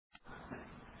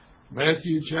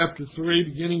Matthew chapter 3,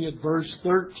 beginning at verse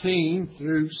 13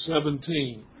 through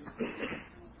 17.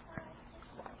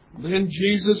 Then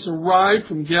Jesus arrived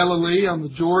from Galilee on the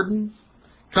Jordan,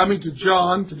 coming to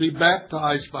John to be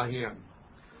baptized by him.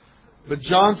 But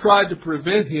John tried to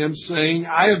prevent him, saying,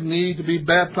 I have need to be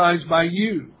baptized by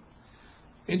you,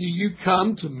 and do you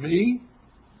come to me?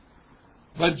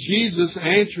 But Jesus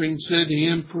answering said to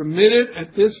him, Permit it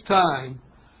at this time,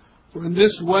 for in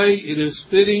this way it is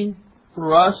fitting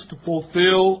for us to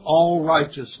fulfill all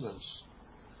righteousness.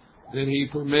 Then he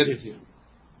permitted him.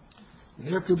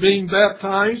 And after being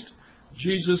baptized,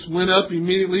 Jesus went up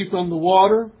immediately from the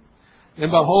water,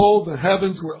 and behold, the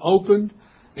heavens were opened,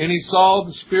 and he saw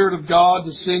the Spirit of God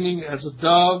descending as a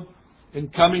dove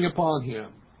and coming upon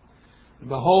him. And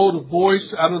behold, a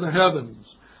voice out of the heavens,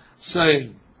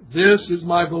 saying, This is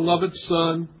my beloved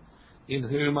Son, in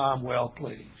whom I am well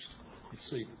pleased. You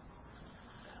see,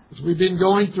 as we've been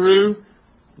going through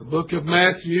the book of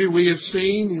Matthew, we have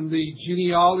seen in the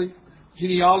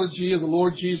genealogy of the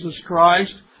Lord Jesus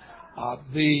Christ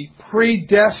the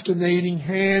predestinating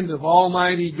hand of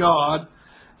Almighty God,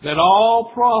 that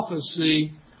all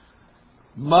prophecy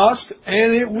must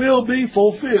and it will be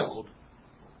fulfilled.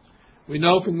 We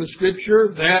know from the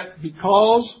Scripture that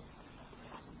because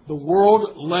the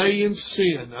world lay in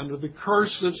sin, under the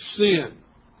curse of sin,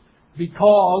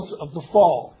 because of the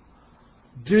fall,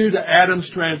 due to Adam's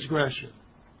transgression.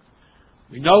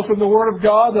 We know from the Word of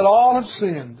God that all have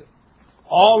sinned.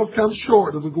 All have come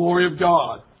short of the glory of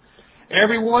God.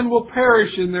 Everyone will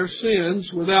perish in their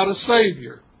sins without a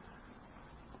Savior.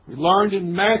 We learned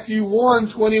in Matthew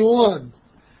 1:21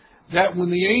 that when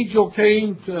the angel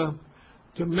came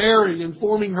to Mary,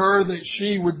 informing her that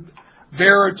she would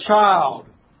bear a child,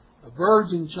 a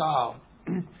virgin child,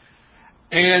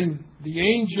 and the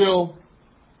angel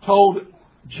told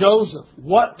Joseph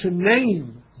what to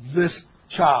name this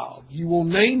child. You will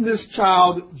name this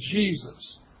child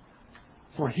Jesus,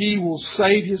 for he will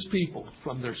save his people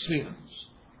from their sins.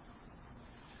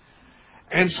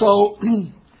 And so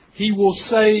he will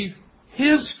save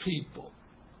his people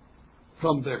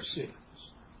from their sins.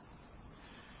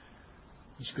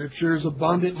 The Scripture is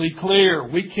abundantly clear.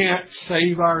 We can't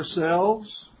save ourselves.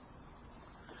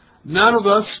 None of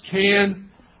us can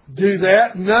do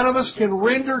that. None of us can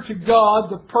render to God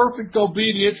the perfect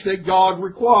obedience that God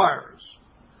requires.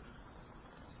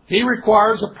 He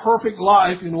requires a perfect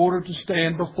life in order to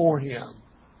stand before Him.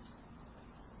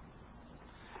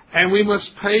 And we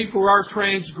must pay for our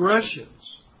transgressions.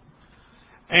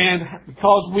 And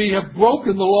because we have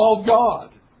broken the law of God.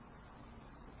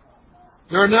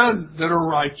 There are none that are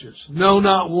righteous. No,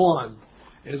 not one.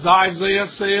 As Isaiah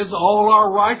says, all our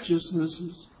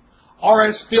righteousnesses are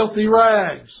as filthy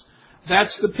rags.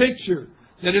 That's the picture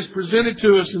that is presented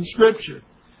to us in Scripture.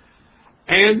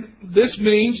 And this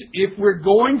means if we're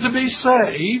going to be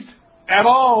saved at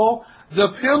all, the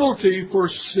penalty for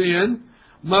sin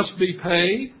must be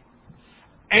paid,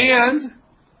 and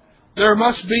there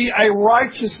must be a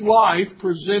righteous life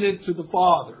presented to the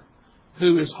Father,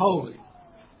 who is holy.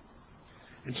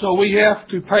 And so we have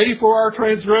to pay for our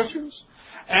transgressions,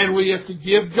 and we have to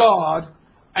give God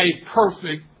a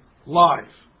perfect life.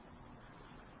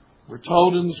 We're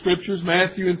told in the Scriptures,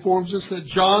 Matthew informs us that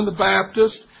John the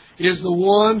Baptist is the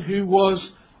one who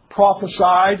was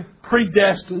prophesied,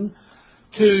 predestined,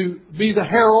 to be the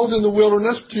herald in the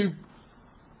wilderness to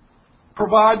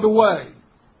provide the way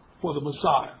for the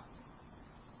Messiah.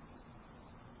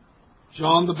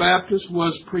 John the Baptist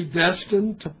was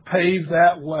predestined to pave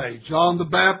that way. John the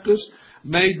Baptist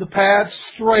made the path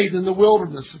straight in the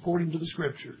wilderness, according to the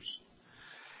Scriptures.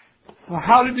 Well,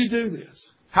 how did he do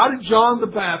this? How did John the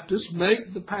Baptist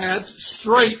make the paths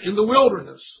straight in the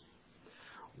wilderness?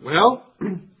 Well,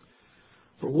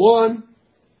 for one,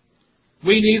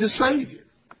 we need a Savior.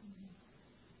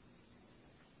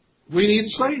 We need a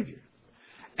Savior.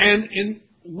 And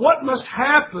what must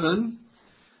happen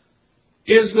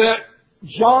is that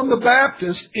John the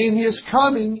Baptist, in his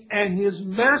coming and his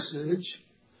message,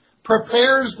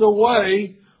 prepares the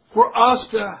way for us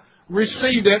to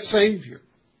receive that Savior.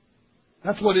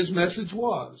 That's what his message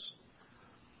was.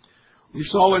 We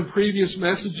saw in previous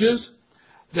messages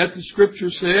that the Scripture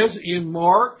says in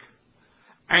Mark,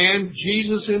 and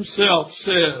Jesus himself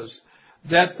says,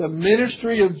 that the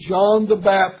ministry of John the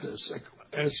Baptist,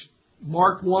 as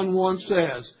Mark 1:1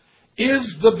 says,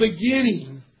 is the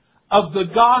beginning of the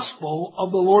gospel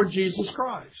of the Lord Jesus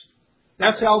Christ.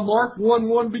 That's how Mark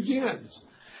 1:1 begins.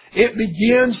 It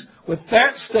begins with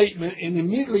that statement and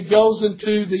immediately goes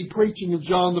into the preaching of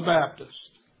John the Baptist.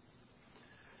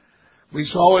 We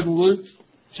saw in Luke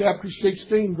chapter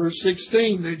 16, verse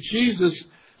 16, that Jesus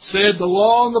said the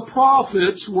law and the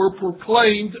prophets were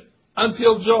proclaimed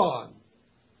until John.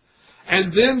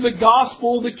 And then the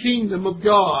gospel of the kingdom of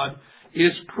God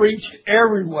is preached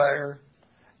everywhere,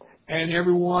 and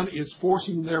everyone is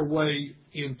forcing their way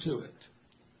into it.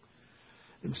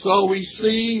 And so we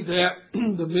see that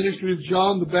the ministry of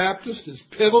John the Baptist is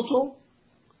pivotal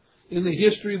in the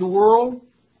history of the world.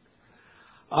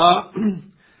 Up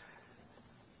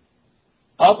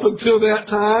until that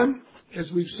time,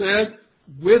 as we've said,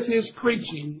 with his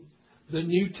preaching, the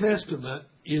New Testament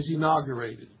is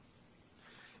inaugurated.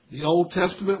 The Old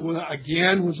Testament,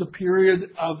 again, was a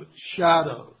period of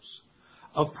shadows,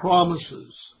 of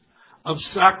promises, of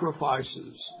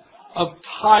sacrifices, of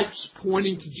types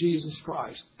pointing to Jesus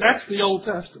Christ. That's the Old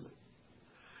Testament.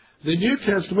 The New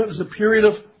Testament is a period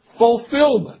of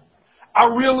fulfillment,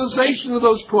 a realization of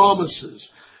those promises.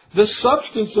 The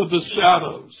substance of the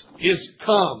shadows is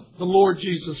come, the Lord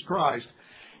Jesus Christ.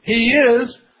 He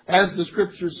is, as the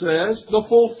Scripture says, the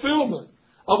fulfillment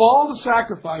of all the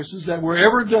sacrifices that were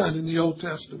ever done in the Old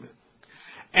Testament.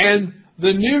 And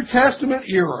the New Testament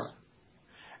era,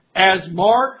 as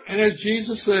Mark and as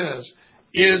Jesus says,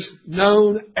 is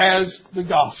known as the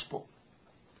gospel.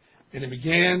 And it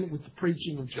began with the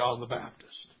preaching of John the Baptist.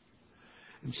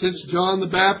 And since John the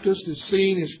Baptist is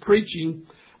seen as preaching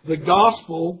the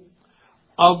gospel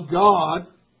of God,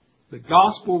 the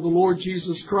gospel of the Lord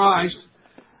Jesus Christ,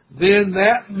 then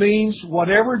that means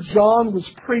whatever John was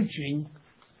preaching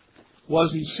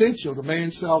was essential to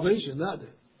man's salvation, doesn't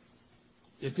it?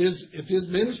 If his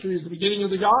ministry is the beginning of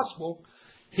the gospel,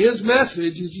 his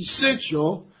message is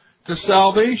essential to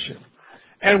salvation.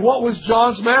 And what was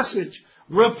John's message?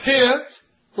 Repent,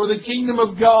 for the kingdom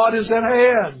of God is at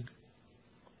hand.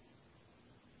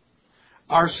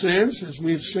 Our sins, as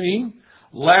we've seen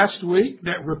last week,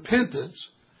 that repentance,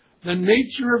 the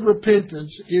nature of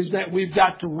repentance is that we've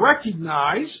got to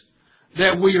recognize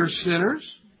that we are sinners,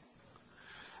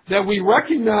 that we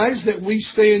recognize that we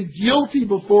stand guilty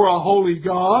before a holy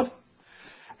God,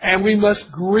 and we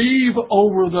must grieve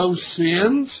over those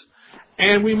sins,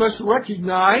 and we must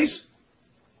recognize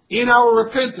in our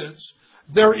repentance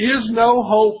there is no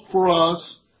hope for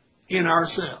us in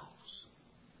ourselves.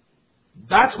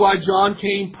 That's why John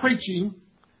came preaching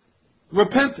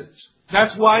repentance.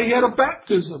 That's why he had a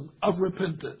baptism of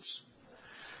repentance.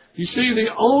 You see, the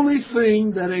only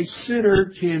thing that a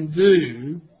sinner can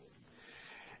do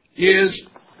is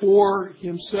for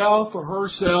himself or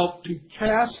herself to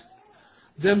cast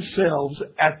themselves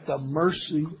at the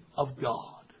mercy of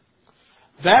God.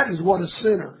 That is what a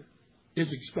sinner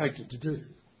is expected to do.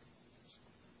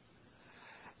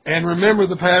 And remember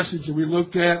the passage that we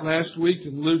looked at last week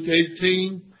in Luke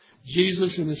 18,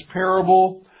 Jesus in his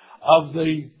parable of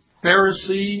the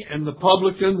Pharisee and the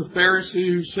publican, the Pharisee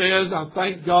who says, I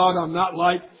thank God I'm not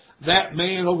like that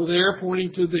man over there,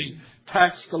 pointing to the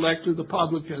tax collector, the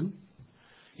publican.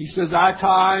 He says, I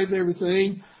tithe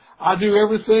everything. I do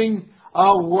everything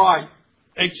right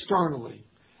externally.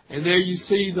 And there you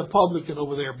see the publican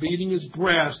over there beating his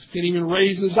breast, can't even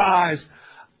raise his eyes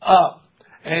up.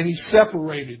 And he's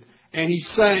separated. And he's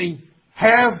saying,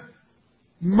 have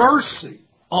mercy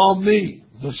on me,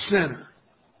 the sinner.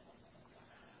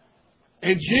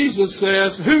 And Jesus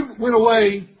says, who went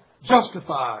away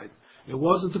justified? It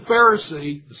wasn't the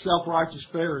Pharisee, the self-righteous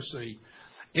Pharisee.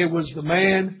 It was the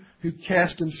man who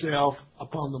cast himself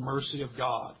upon the mercy of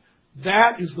God.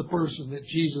 That is the person that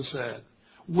Jesus said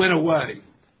went away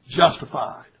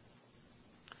justified.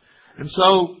 And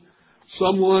so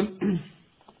someone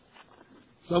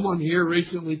here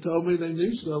recently told me they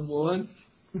knew someone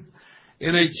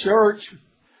in a church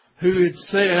who had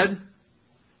said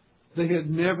they had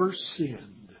never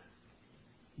sinned.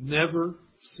 Never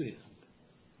sinned.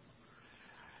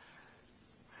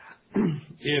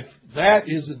 If that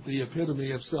isn't the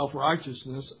epitome of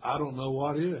self-righteousness, I don't know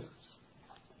what is.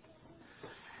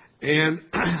 And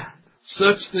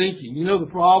such thinking, you know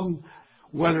the problem,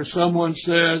 whether someone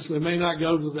says they may not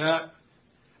go to that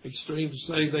extreme to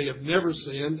say they have never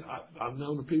sinned. I've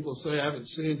known people say I haven't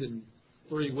sinned in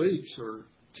 3 weeks or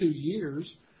 2 years.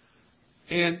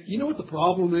 And you know what the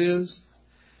problem is?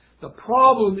 The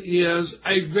problem is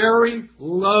a very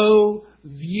low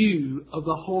view of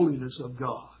the holiness of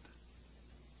God.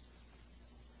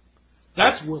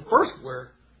 That's where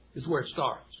it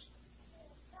starts.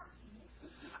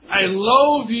 A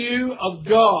low view of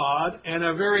God and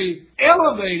a very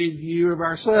elevated view of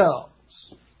ourselves.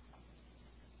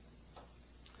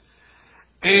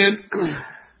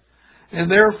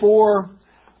 And therefore,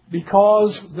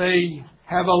 because they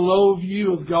have a low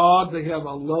view of God, they have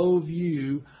a low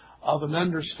view of an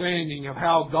understanding of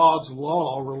how God's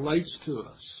law relates to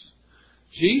us.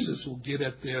 Jesus will get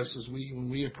at this when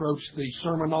we approach the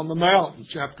Sermon on the Mount in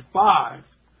chapter 5.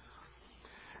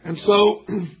 And so,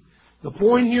 the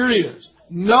point here is,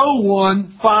 no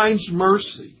one finds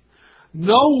mercy.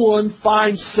 No one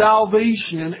finds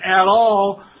salvation at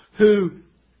all who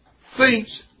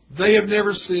thinks they have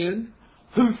never sinned,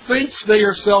 who thinks they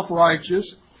are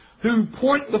self-righteous, who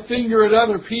point the finger at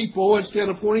other people instead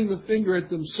of pointing the finger at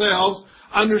themselves,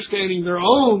 understanding their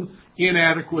own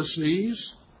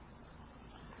inadequacies.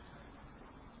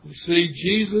 You see,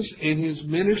 Jesus in His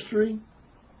ministry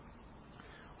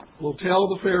will tell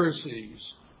the Pharisees,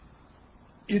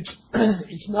 it's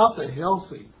not the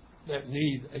healthy that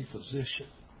need a physician.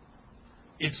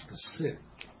 It's the sick.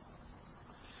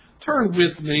 Turn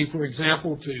with me, for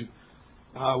example, to,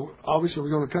 obviously we're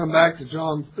going to come back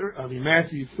to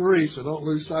Matthew 3, so don't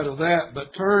lose sight of that.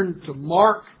 But turn to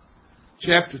Mark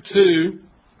chapter 2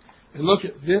 and look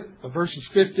at verses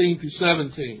 15 through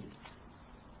 17.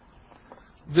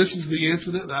 This is the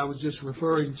incident that I was just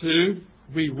referring to.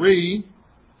 We read,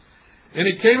 "And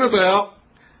it came about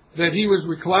that he was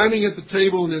reclining at the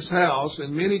table in his house,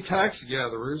 and many tax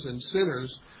gatherers and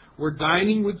sinners were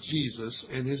dining with Jesus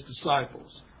and His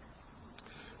disciples.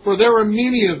 For there were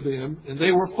many of them, and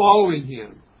they were following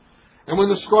Him. And when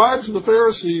the scribes and the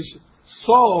Pharisees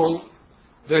saw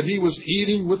that He was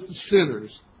eating with the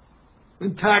sinners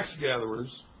and tax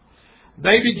gatherers,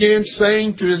 they began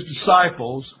saying to His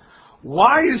disciples,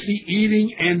 'Why is He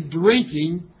eating and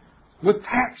drinking with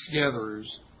tax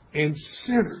gatherers and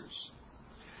sinners?'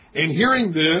 And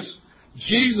hearing this,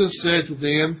 Jesus said to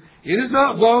them, 'It is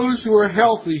not those who are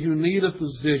healthy who need a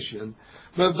physician,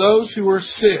 but those who are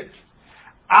sick.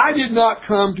 I did not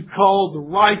come to call the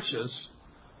righteous,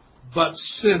 but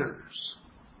sinners.'"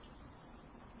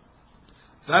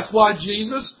 That's why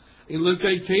Jesus, in Luke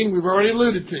 18, we've already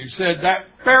alluded to, said that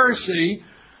Pharisee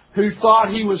who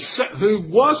thought who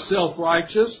was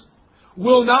self-righteous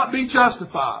will not be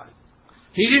justified.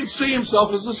 He didn't see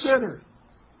himself as a sinner.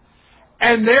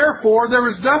 And therefore, there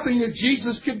was nothing that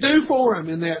Jesus could do for him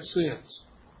in that sense.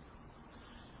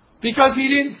 Because he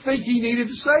didn't think he needed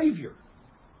a Savior.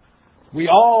 We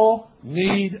all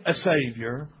need a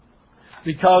Savior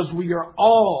because we are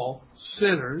all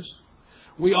sinners.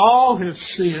 We all have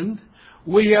sinned.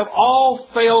 We have all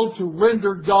failed to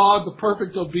render God the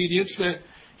perfect obedience that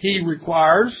He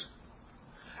requires.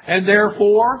 And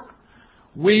therefore,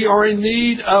 we are in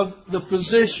need of the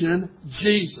physician,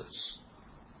 Jesus.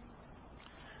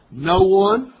 No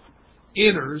one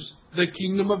enters the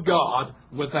kingdom of God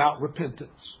without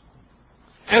repentance.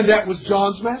 And that was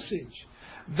John's message.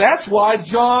 That's why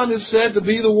John is said to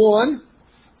be the one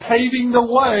paving the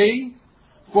way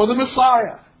for the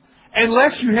Messiah.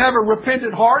 Unless you have a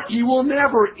repentant heart, you will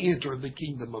never enter the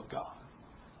kingdom of God.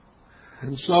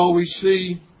 And so we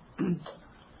see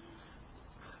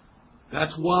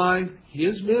that's why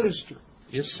His ministry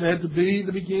is said to be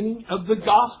the beginning of the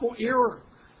gospel era.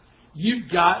 You've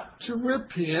got to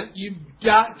repent. You've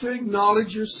got to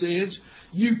acknowledge your sins.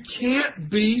 You can't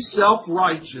be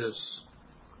self-righteous.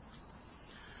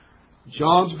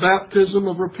 John's baptism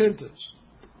of repentance.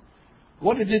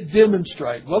 What did it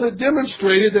demonstrate? Well, it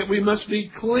demonstrated that we must be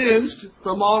cleansed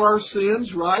from all our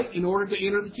sins, right, in order to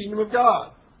enter the kingdom of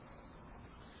God.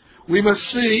 We must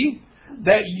see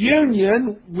that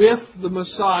union with the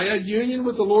Messiah, union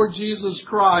with the Lord Jesus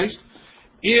Christ,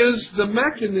 is the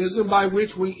mechanism by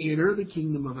which we enter the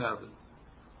kingdom of heaven.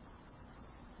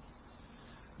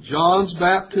 John's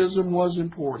baptism was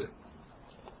important.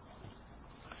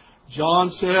 John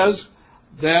says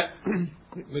that,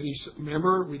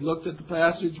 remember, we looked at the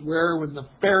passage where when the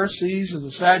Pharisees and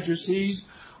the Sadducees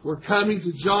were coming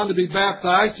to John to be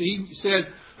baptized, he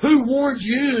said, "Who warned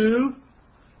you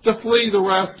to flee the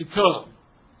wrath to come?"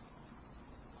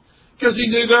 Because he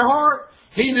knew their heart.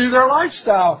 He knew their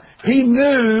lifestyle. He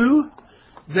knew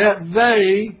that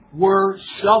they were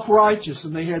self-righteous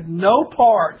and they had no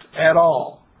part at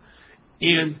all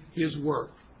in His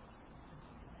work.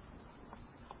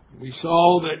 We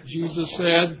saw that Jesus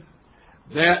said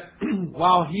that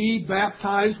while He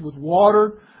baptized with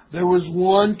water, there was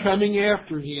one coming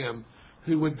after Him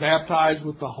who would baptize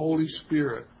with the Holy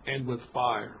Spirit and with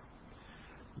fire.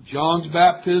 John's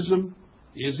baptism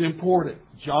is important.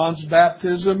 John's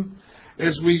baptism,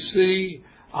 as we see,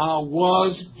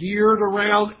 was geared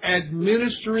around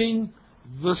administering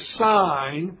the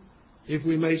sign, if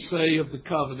we may say, of the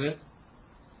covenant.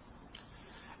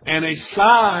 And a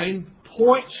sign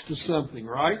points to something,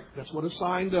 right? That's what a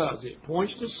sign does. It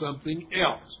points to something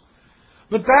else.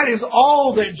 But that is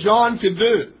all that John could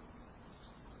do.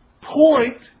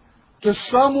 Point to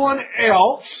someone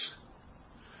else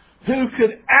who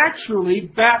could actually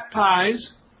baptize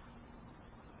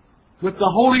with the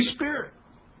Holy Spirit,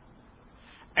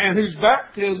 and whose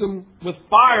baptism with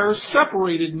fire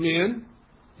separated men,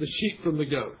 the sheep from the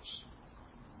goats.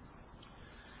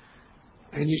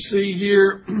 And you see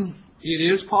here,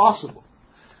 it is possible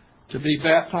to be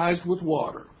baptized with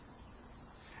water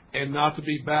and not to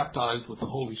be baptized with the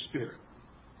Holy Spirit.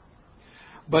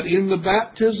 But in the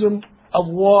baptism of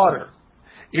water,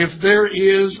 if there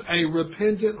is a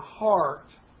repentant heart,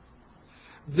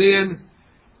 then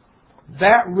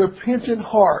that repentant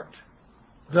heart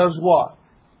does what?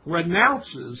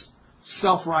 Renounces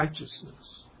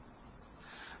self-righteousness.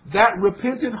 That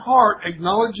repentant heart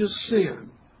acknowledges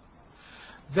sin.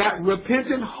 That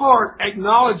repentant heart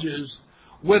acknowledges,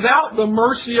 without the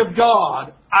mercy of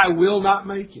God, I will not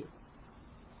make it.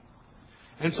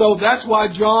 And so that's why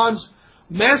John's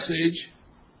message,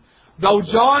 though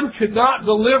John could not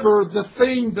deliver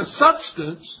the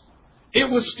substance, it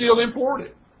was still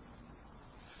important.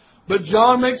 But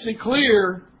John makes it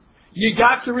clear, you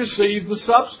got to receive the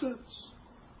substance.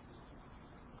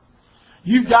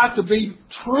 You've got to be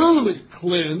truly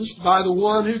cleansed by the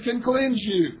one who can cleanse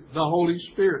you, the Holy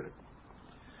Spirit.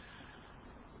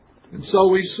 And so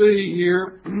we see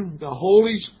here the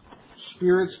Holy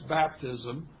Spirit's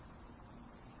baptism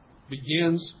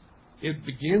begins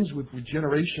with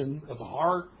regeneration of the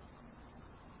heart.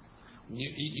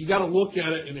 You got to look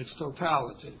at it in its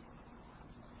totality.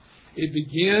 It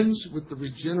begins with the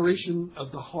regeneration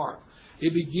of the heart.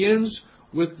 It begins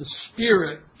with the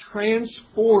Spirit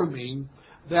transforming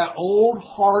that old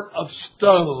heart of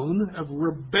stone, of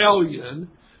rebellion,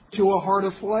 to a heart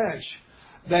of flesh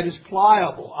that is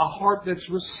pliable, a heart that's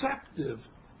receptive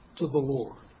to the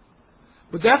Lord.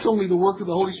 But that's only the work of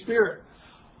the Holy Spirit.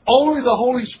 Only the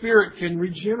Holy Spirit can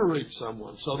regenerate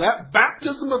someone. So that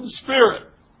baptism of the Spirit,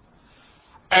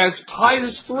 as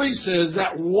Titus 3 says,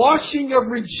 that washing of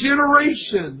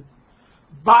regeneration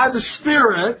by the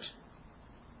Spirit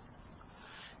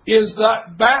is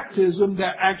that baptism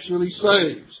that actually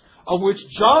saves, of which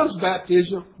John's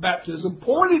baptism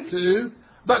pointed to,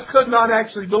 but could not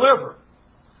actually deliver.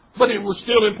 But it was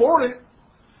still important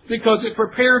because it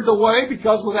prepared the way,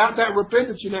 because without that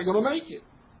repentance, you're not going to make it.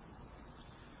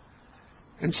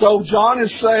 And so John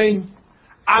is saying,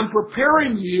 I'm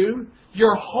preparing you,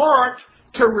 your heart,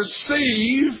 to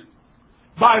receive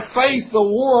by faith the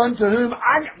one to whom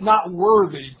I am not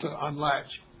worthy to unlatch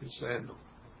his sandal.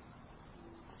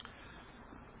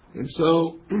 And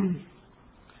so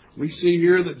we see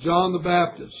here that John the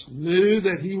Baptist knew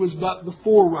that he was but the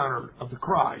forerunner of the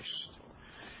Christ.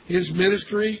 His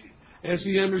ministry, as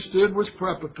he understood, was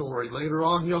preparatory. Later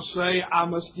on he'll say, I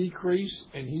must decrease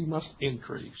and he must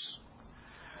increase.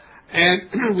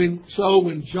 And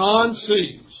when John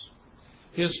sees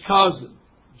his cousin,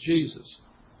 Jesus,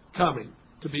 coming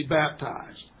to be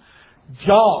baptized,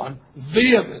 John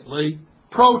vehemently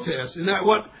protests. Isn't that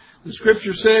what the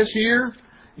Scripture says here?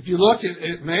 If you look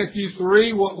at Matthew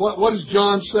 3, what is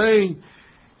John saying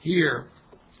here?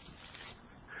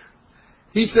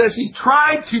 He says he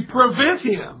tried to prevent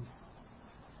him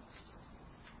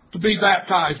to be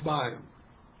baptized by him.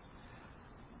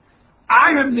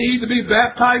 I have need to be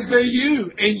baptized by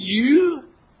you, and you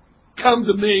come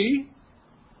to me.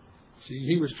 See,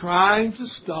 he was trying to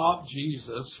stop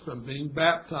Jesus from being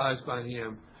baptized by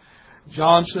him.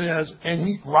 John says, and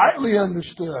he rightly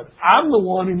understood, I'm the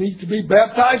one who needs to be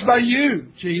baptized by you,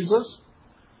 Jesus.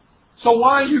 So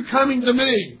why are you coming to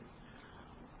me?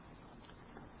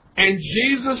 And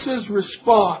Jesus'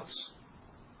 response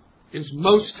is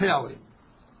most telling.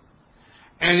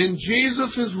 And in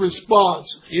Jesus' response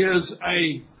is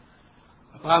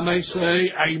if I may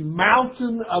say, a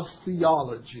mountain of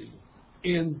theology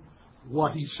in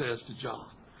what he says to John.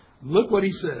 Look what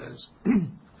he says.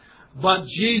 But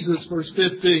Jesus, verse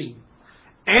 15,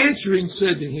 answering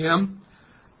said to him,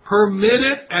 permit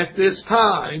it at this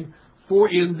time, for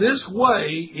in this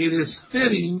way it is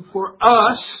fitting for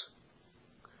us,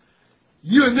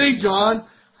 you and me, John,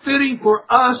 fitting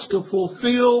for us to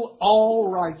fulfill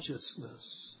all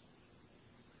righteousness.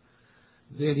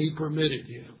 Then he permitted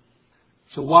him.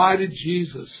 So why did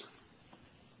Jesus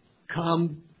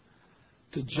come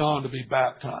to John to be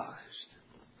baptized?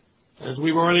 As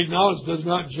we've already acknowledged, does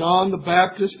not John the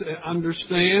Baptist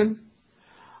understand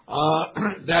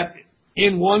that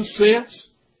in one sense,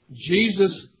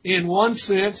 Jesus in one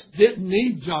sense didn't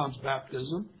need John's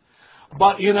baptism,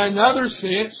 but in another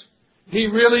sense, he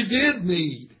really did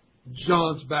need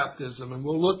John's baptism, and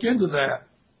we'll look into that.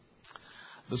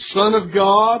 The Son of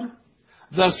God,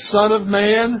 the Son of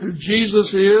Man, who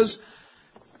Jesus is,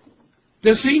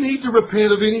 does he need to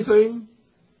repent of anything?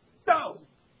 No.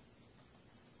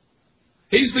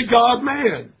 He's the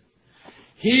God-man.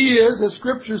 He is, as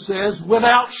Scripture says,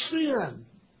 without sin.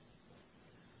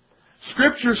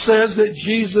 Scripture says that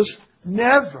Jesus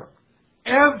never,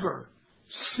 ever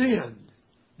sinned.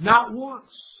 Not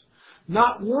once.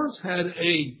 Not once had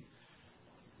a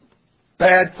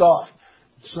bad thought.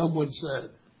 Someone said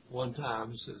one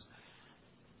time, says,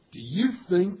 do you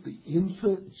think the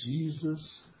infant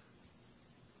Jesus,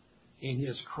 in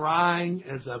his crying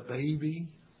as a baby,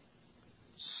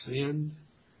 sinned?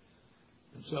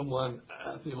 And someone,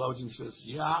 a theologian, says,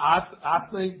 yeah, I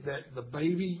think that the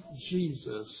baby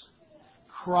Jesus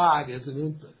cried as an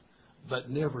infant, but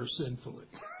never sinfully.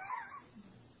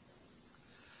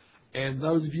 And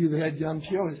those of you that had young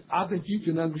children, I think you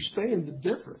can understand the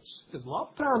difference. Because a lot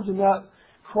of times in that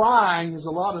crying is a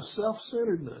lot of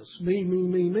self-centeredness. Me, me,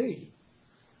 me, me.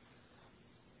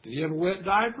 Did he have a wet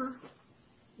diaper?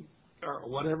 Or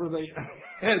whatever they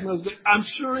had. I'm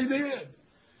sure he did.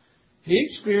 He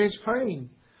experienced pain.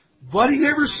 But he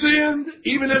never sinned,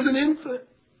 even as an infant.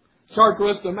 It's hard for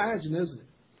us to imagine, isn't it?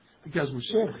 Because we're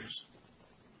sinners.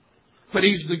 But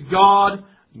he's the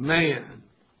God-man.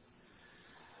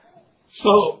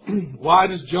 So, why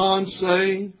does John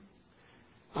say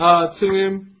to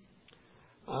him,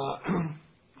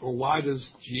 or why does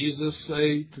Jesus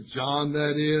say to John,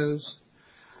 that is,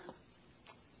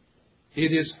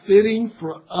 it is fitting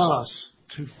for us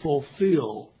to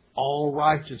fulfill all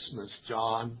righteousness,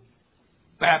 John.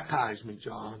 Baptize me,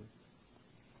 John.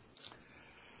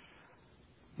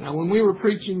 Now, when we were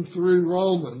preaching through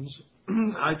Romans,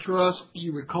 I trust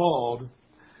you recalled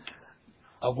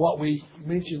of what we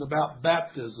mentioned about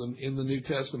baptism in the New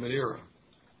Testament era.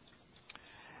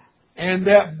 And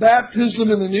that baptism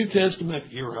in the New Testament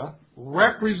era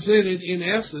represented, in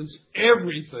essence,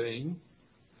 everything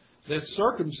that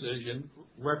circumcision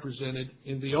represented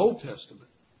in the Old Testament.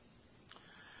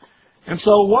 And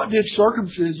so what did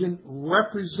circumcision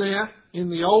represent in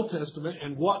the Old Testament,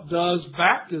 and what does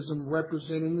baptism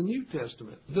represent in the New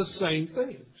Testament? The same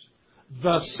things.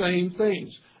 The same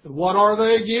things. And what are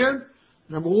they again?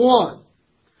 Number one,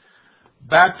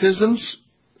 baptism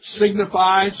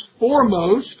signifies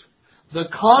foremost the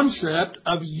concept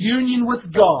of union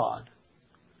with God.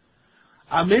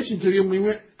 I mentioned to you when we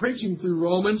went preaching through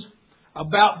Romans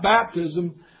about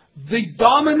baptism, the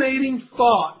dominating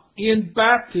thought in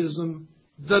baptism,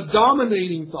 the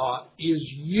dominating thought is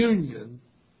union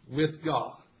with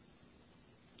God.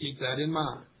 Keep that in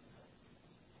mind.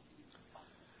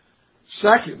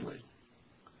 Secondly,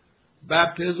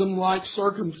 baptism, like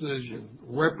circumcision,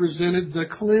 represented the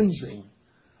cleansing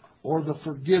or the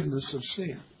forgiveness of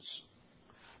sins.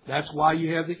 That's why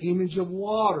you have the image of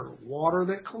water, water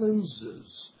that cleanses.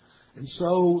 And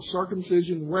so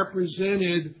circumcision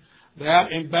represented that,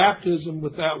 and baptism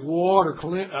with that water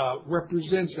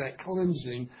represents that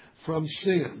cleansing from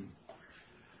sin.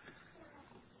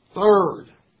 Third,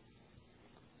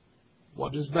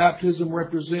 what does baptism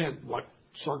represent? What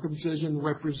circumcision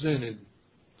represented?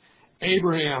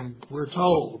 Abraham, we're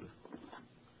told.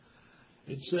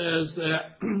 It says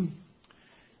that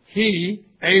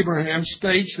Abraham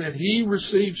states that he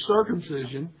received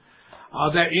circumcision,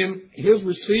 that in his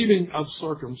receiving of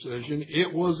circumcision,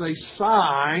 it was a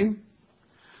sign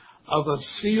of a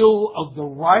seal of the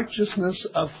righteousness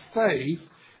of faith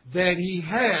that he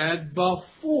had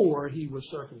before he was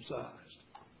circumcised.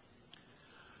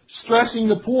 Stressing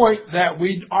the point that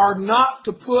we are not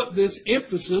to put this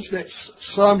emphasis that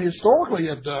some historically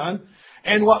have done,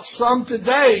 and what some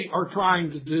today are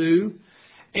trying to do,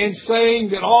 and saying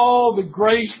that all the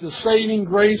grace, the saving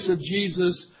grace of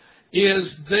Jesus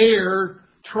is there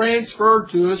transferred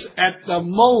to us at the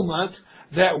moment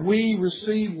that we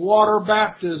receive water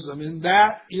baptism. And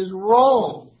that is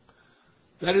wrong.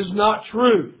 That is not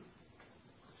true.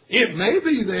 It may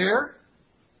be there.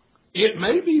 It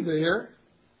may be there.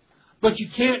 But you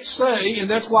can't say, and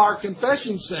that's why our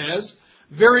confession says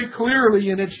very clearly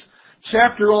in its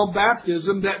chapter on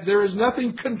baptism, that there is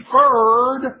nothing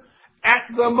conferred at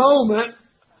the moment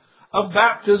of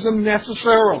baptism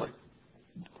necessarily.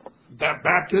 That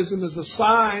baptism is a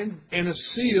sign and a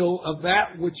seal of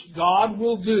that which God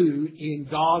will do in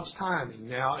God's timing.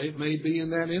 Now, it may be in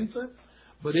that infant,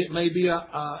 but it may be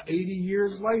 80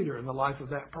 years later in the life of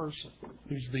that person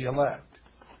who's the elect.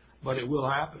 But it will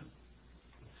happen.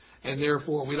 And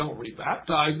therefore, we don't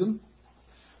rebaptize them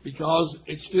because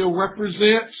it still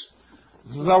represents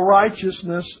the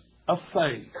righteousness of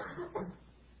faith.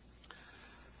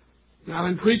 Now,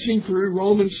 in preaching through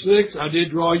Romans 6, I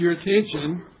did draw your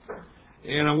attention,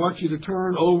 and I want you to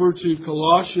turn over to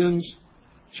Colossians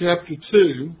chapter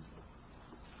 2.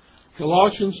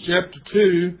 Colossians chapter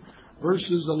 2,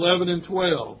 verses 11 and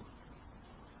 12.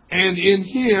 And in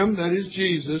Him, that is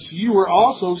Jesus, you were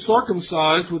also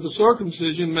circumcised with a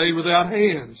circumcision made without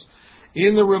hands,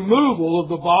 in the removal of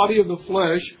the body of the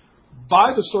flesh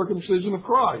by the circumcision of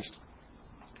Christ,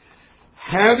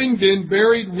 having been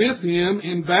buried with Him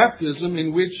in baptism,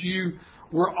 in which you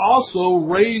were also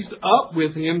raised up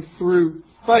with Him through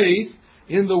faith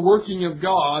in the working of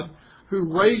God, who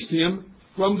raised Him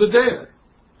from the dead.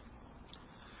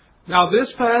 Now,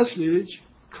 this passage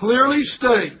clearly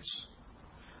states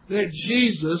that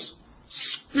Jesus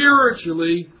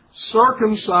spiritually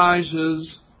circumcises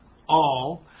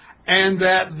all, and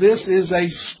that this is a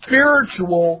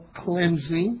spiritual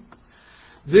cleansing.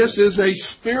 This is a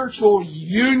spiritual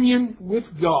union with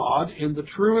God in the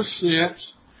truest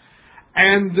sense,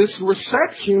 and this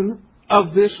reception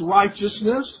of this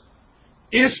righteousness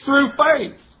is through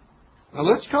faith. Now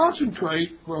let's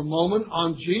concentrate for a moment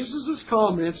on Jesus'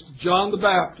 comments to John the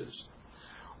Baptist,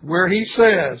 where he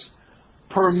says,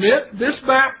 "Permit this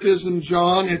baptism,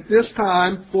 John, at this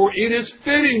time, for it is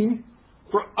fitting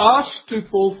for us to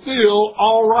fulfill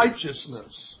all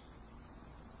righteousness."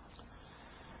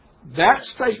 That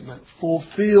statement,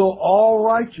 fulfill all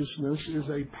righteousness, is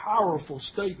a powerful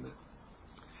statement.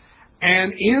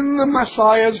 And in the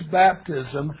Messiah's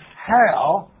baptism,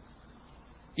 how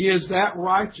is that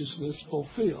righteousness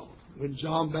fulfilled? When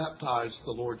John baptized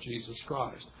the Lord Jesus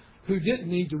Christ, who didn't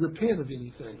need to repent of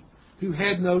anything, who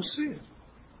had no sin.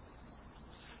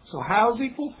 So how is He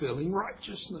fulfilling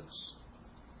righteousness?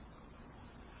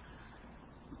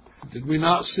 Did we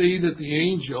not see that the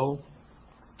angel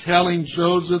telling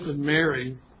Joseph and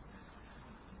Mary,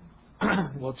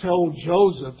 told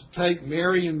Joseph to take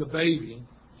Mary and the baby,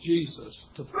 Jesus,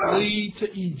 to flee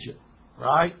to Egypt,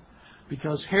 right?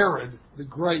 Because Herod the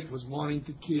Great was wanting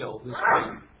to kill this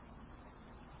baby.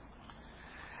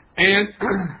 And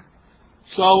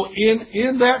so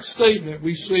in that statement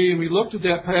we see, and we looked at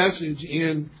that passage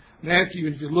in Matthew,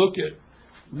 if you look at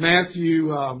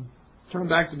Matthew, turn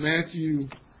back to Matthew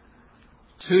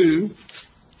 2.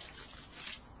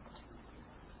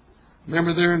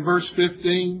 Remember there in verse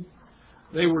 15,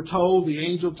 they were told, the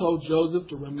angel told Joseph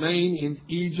to remain in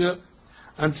Egypt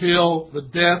until the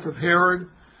death of Herod,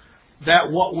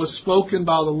 that what was spoken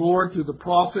by the Lord through the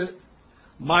prophet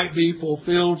might be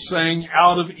fulfilled, saying,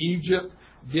 "Out of Egypt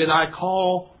did I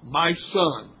call my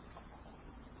son."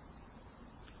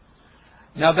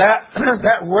 Now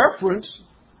that reference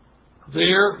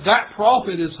there, that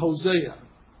prophet is Hosea.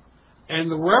 And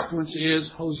the reference is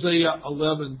Hosea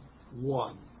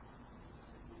 11:1.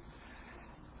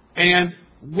 And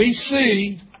we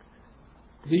see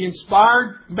the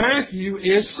inspired Matthew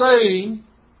is saying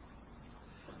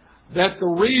that the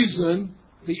reason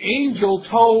the angel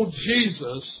told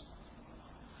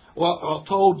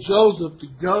told Joseph to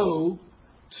go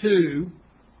to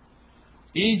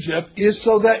Egypt is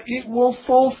so that it will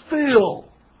fulfill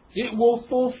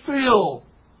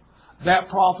that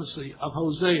prophecy of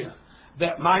Hosea,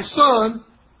 that my son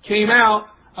came out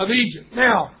of Egypt.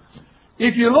 Now,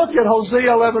 if you look at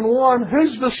Hosea 11:1,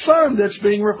 who's the son that's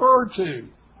being referred to?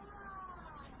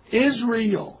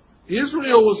 Israel.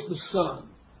 Israel was the son.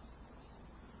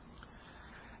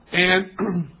 And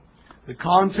the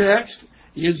context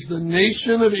is the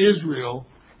nation of Israel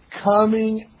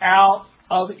coming out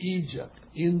of Egypt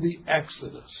in the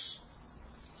Exodus.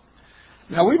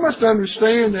 Now we must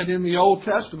understand that in the Old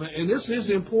Testament, and this is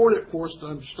important for us to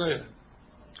understand,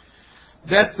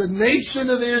 that the nation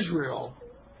of Israel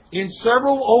in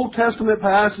several Old Testament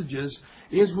passages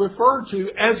is referred to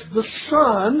as the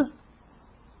Son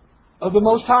of the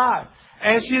Most High,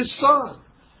 as His Son.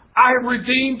 I have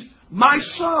redeemed my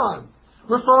son,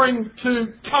 referring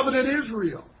to covenant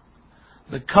Israel.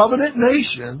 The covenant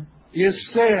nation is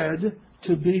said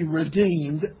to be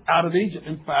redeemed out of Egypt.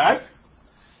 In fact,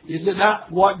 is it not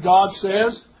what God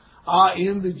says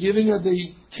in the giving of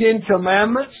the Ten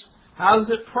Commandments? How does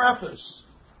it preface?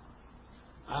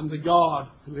 I'm the God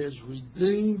who has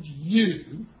redeemed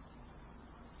you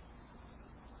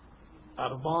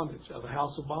out of bondage, out of the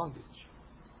house of bondage.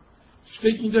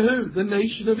 Speaking to who? The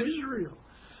nation of Israel.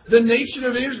 The nation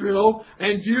of Israel,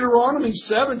 and Deuteronomy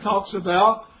 7 talks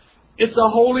about, it's a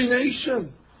holy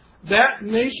nation. That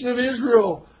nation of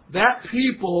Israel, that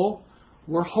people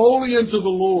were holy unto the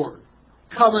Lord,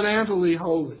 covenantally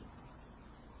holy.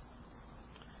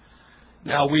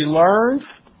 Now we learned,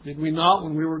 did we not,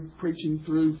 when we were preaching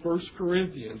through 1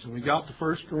 Corinthians, and we got to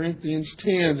 1 Corinthians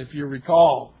 10, if you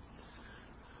recall,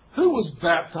 who was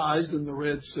baptized in the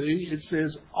Red Sea? It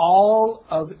says all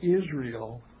of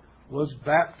Israel was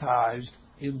baptized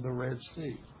in the Red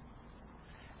Sea.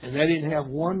 And they didn't have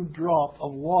one drop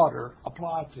of water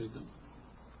applied to them.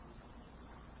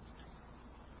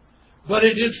 But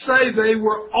it did say they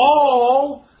were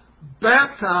all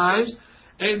baptized.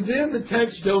 And then the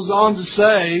text goes on to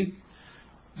say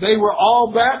they were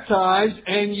all baptized,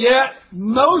 and yet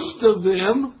most of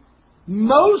them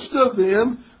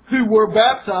who were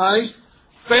baptized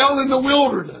fell in the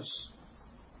wilderness.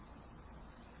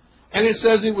 And it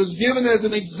says it was given as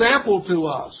an example to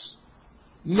us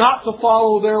not to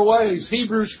follow their ways.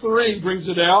 Hebrews 3 brings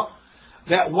it out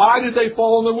that why did they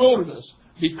fall in the wilderness?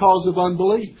 Because of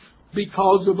unbelief.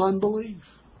 Because of unbelief.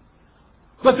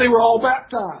 But they were all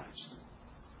baptized.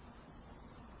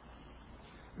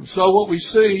 And so what we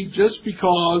see, just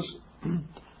because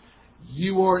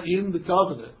you are in the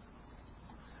covenant,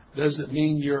 doesn't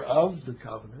mean you're of the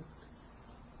covenant.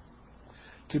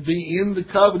 To be in the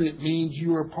covenant means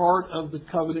you are part of the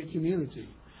covenant community.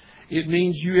 It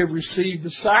means you have received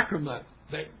the sacrament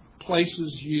that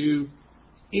places you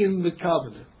in the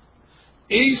covenant.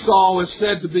 Esau is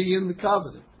said to be in the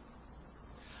covenant,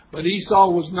 but Esau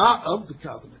was not of the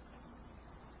covenant.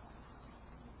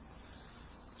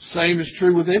 Same is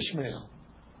true with Ishmael.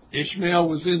 Ishmael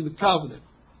was in the covenant,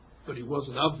 but he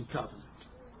wasn't of the covenant.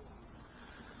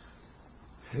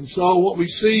 And so what we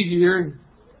see here,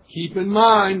 keep in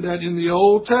mind that in the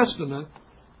Old Testament,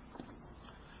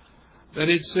 that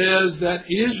it says that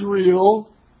Israel,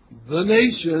 the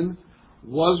nation,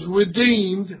 was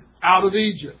redeemed out of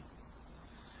Egypt.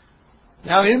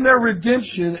 Now, in their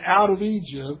redemption out of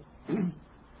Egypt,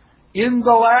 in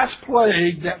the last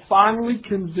plague that finally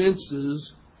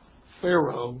convinces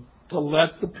Pharaoh to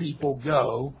let the people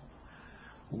go,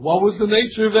 what was the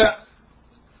nature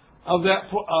of that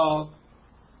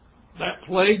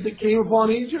plague that came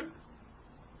upon Egypt?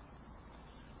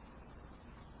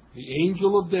 The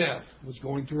angel of death was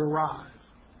going to arrive.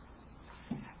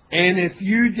 And if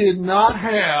you did not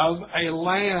have a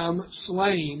lamb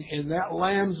slain and that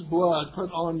lamb's blood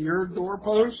put on your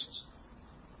doorposts,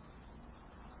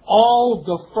 all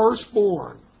the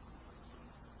firstborn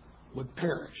would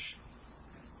perish.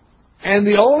 And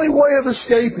the only way of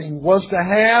escaping was to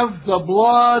have the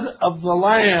blood of the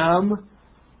lamb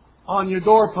on your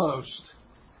doorpost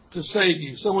to save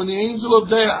you. So when the angel of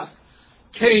death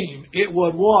came, it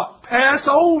would what? Pass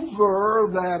over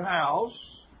that house.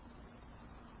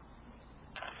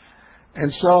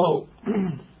 And so,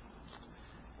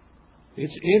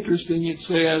 it's interesting, it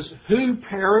says, who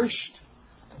perished?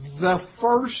 The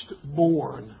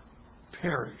firstborn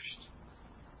perished.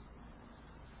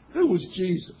 Who was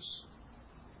Jesus?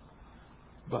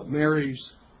 But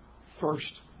Mary's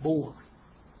firstborn.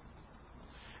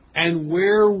 And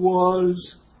where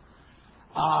was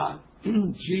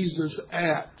Jesus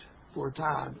at for a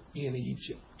time? In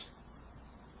Egypt.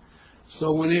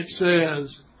 So when it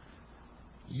says,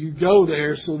 you go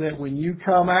there so that when you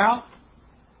come out,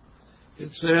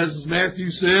 it says, as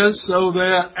Matthew says, so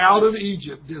that out of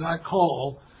Egypt did I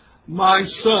call my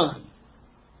son.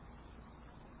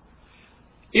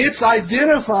 It's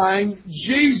identifying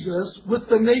Jesus with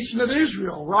the nation of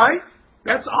Israel, right?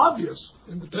 That's obvious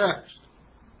in the text.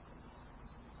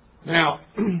 Now,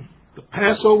 the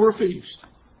Passover feast,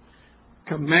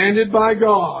 commanded by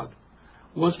God,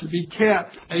 was to be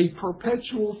kept a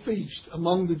perpetual feast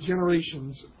among the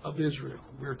generations of Israel,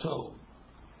 we're told.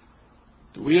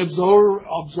 Do we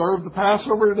observe the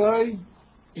Passover today?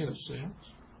 In a sense.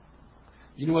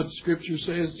 You know what the Scripture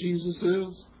says Jesus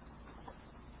is?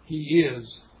 He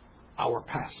is our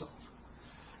Passover.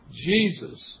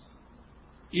 Jesus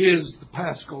is the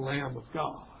Paschal Lamb of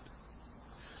God,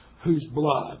 whose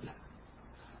blood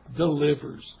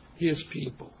delivers His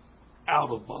people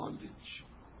out of bondage.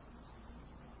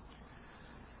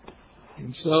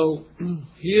 And so,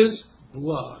 His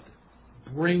blood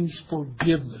brings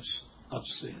forgiveness of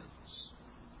sins.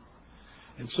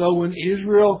 And so when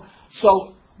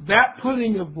so that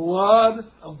putting of blood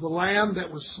of the lamb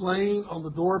that was slain on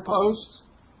the doorposts,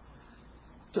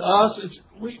 to us,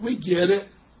 we get it.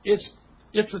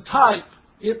 It's a type.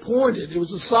 It pointed. It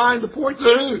was a sign to point to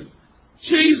who?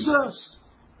 Jesus.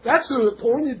 That's who it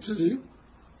pointed to.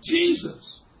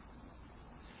 Jesus.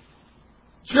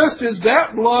 Just as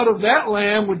that blood of that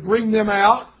lamb would bring them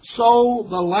out, so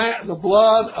the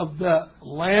blood of the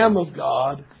Lamb of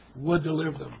God would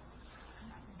deliver them.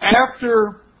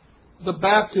 After the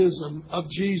baptism of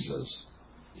Jesus,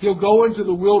 He'll go into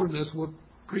the wilderness. We'll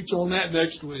preach on that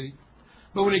next week.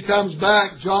 But when He comes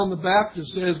back, John the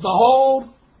Baptist says, behold,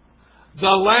 the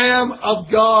Lamb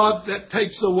of God that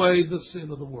takes away the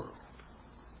sin of the world.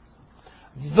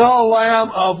 The Lamb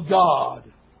of God.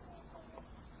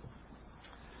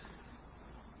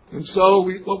 And so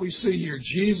what we see here,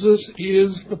 Jesus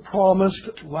is the promised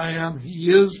Lamb. He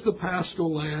is the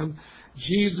Paschal Lamb.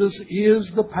 Jesus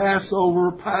is the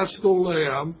Passover paschal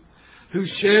lamb who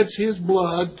sheds His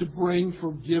blood to bring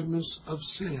forgiveness of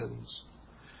sins.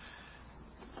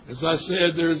 As I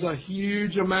said, there's a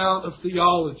huge amount of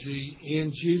theology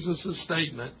in Jesus'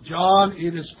 statement. John,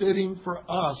 it is fitting for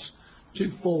us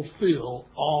to fulfill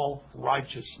all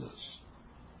righteousness.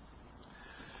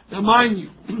 Now mind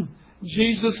you,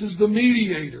 Jesus is the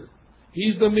mediator.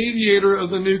 He's the mediator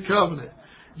of the new covenant.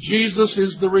 Jesus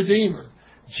is the Redeemer.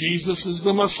 Jesus is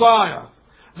the Messiah.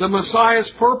 The Messiah's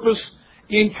purpose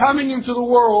in coming into the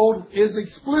world is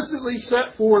explicitly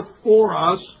set forth for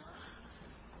us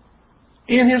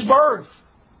in His birth.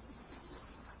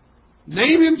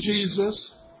 Name Him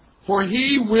Jesus, for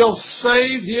He will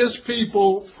save His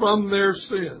people from their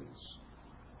sins.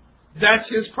 That's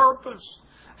His purpose.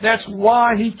 That's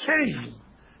why He came,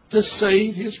 to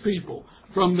save His people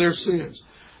from their sins.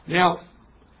 Now,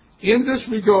 in this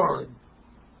regard,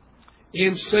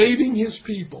 in saving His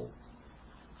people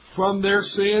from their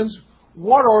sins,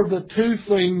 what are the two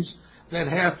things that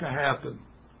have to happen?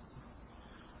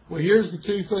 Well, here's the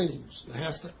two things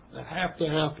that have to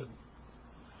happen.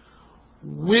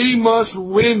 We must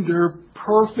render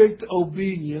perfect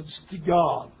obedience to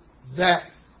God. That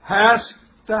has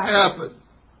to happen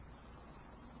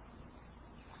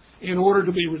in order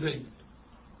to be redeemed.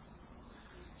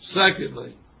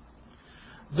 Secondly,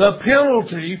 the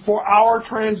penalty for our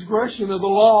transgression of the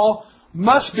law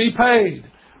must be paid.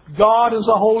 God is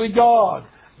a holy God.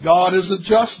 God is a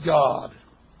just God.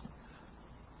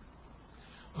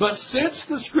 But since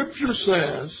the Scripture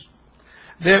says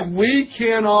that we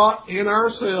cannot in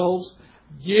ourselves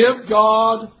give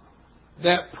God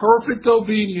that perfect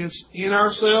obedience in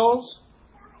ourselves,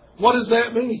 what does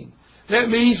that mean? That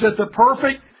means that the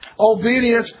perfect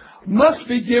obedience must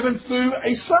be given through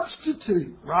a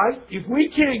substitute, right? If we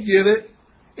can't get it,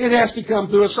 it has to come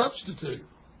through a substitute.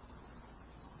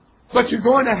 But you're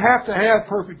going to have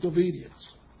perfect obedience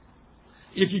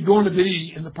if you're going to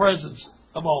be in the presence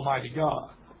of Almighty God.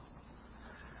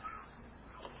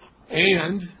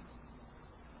 And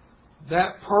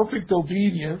that perfect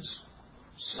obedience,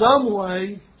 some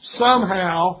way,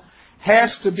 somehow,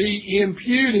 has to be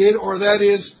imputed, or that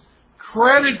is,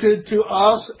 credited to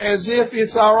us as if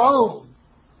it's our own.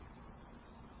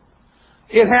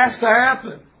 It has to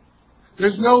happen.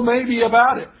 There's no maybe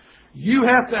about it. You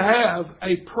have to have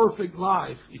a perfect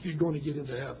life if you're going to get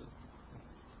into heaven.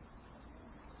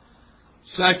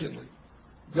 Secondly,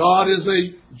 God is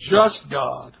a just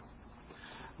God.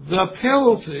 The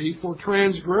penalty for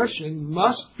transgression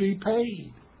must be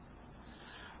paid.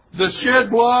 The shed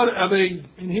blood of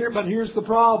but here's the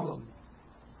problem.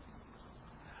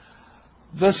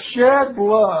 The shed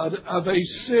blood of a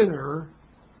sinner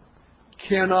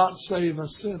cannot save a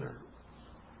sinner.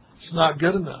 It's not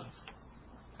good enough.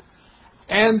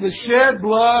 And the shed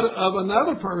blood of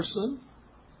another person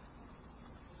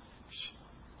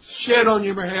shed on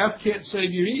your behalf can't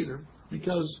save you either,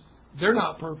 because they're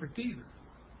not perfect either.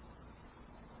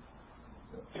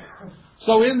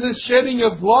 So in this shedding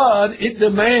of blood, it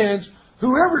demands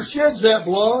whoever sheds that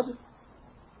blood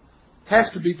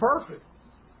has to be perfect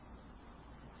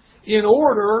in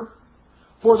order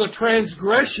for the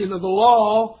transgression of the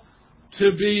law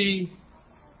to be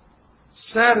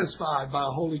satisfied by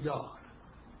a holy God.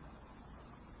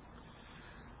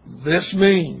 This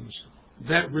means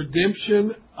that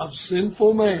redemption of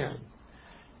sinful man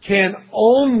can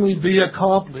only be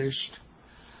accomplished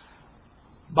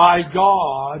by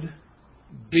God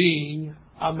being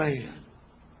a man.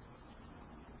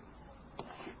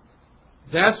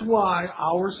 That's why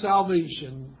our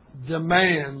salvation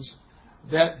demands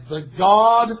that the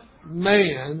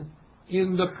God-man,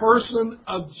 in the person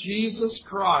of Jesus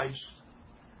Christ,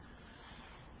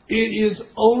 it is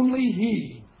only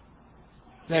He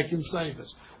that can save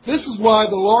us. This is why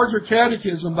the larger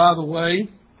catechism, by the way,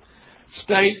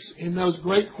 states in those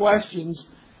great questions,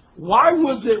 why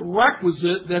was it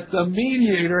requisite that the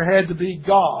mediator had to be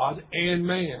God and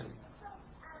man?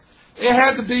 It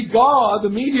had to be God. The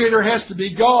mediator has to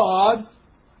be God,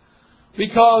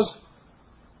 because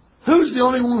who's the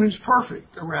only one who's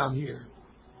perfect around here?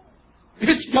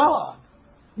 It's God.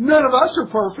 None of us are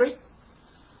perfect.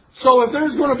 So if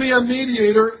there's going to be a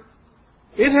mediator,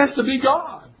 it has to be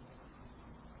God.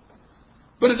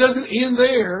 But it doesn't end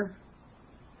there.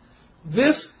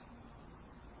 This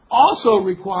also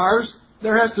requires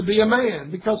there has to be a man,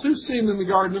 because who sinned in the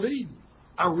Garden of Eden?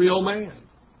 A real man.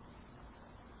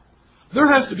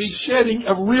 There has to be shedding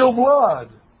of real blood.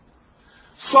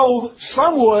 So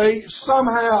some way,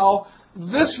 somehow,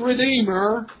 this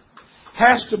Redeemer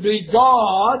has to be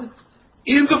God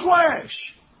in the flesh.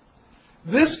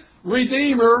 This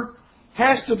Redeemer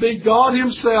has to be God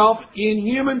Himself in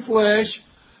human flesh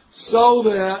so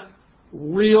that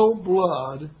real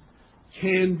blood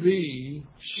can be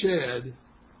shed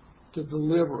to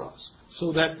deliver us,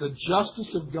 so that the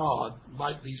justice of God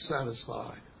might be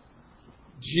satisfied.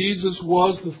 Jesus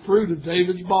was the fruit of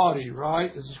David's body,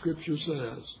 right, as the Scripture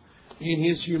says, in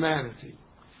His humanity.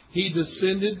 He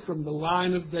descended from the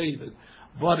line of David.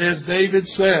 But as David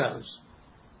says,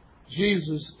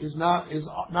 Jesus is not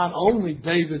only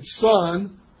David's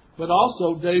son, but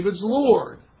also David's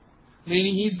Lord,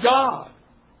 meaning He's God.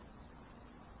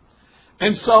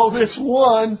 And so this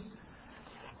one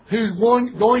who's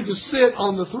going to sit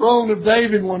on the throne of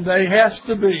David one day has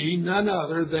to be none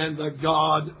other than the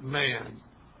God-man.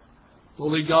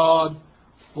 Fully God,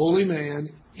 fully man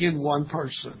in one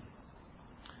person.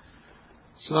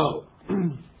 So,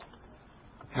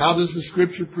 how does the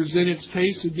Scripture present its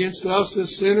case against us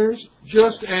as sinners?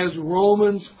 Just as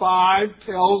Romans 5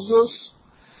 tells us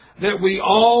that we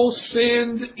all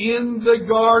sinned in the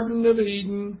Garden of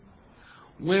Eden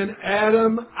when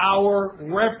Adam, our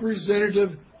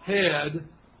representative head,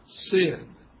 sinned.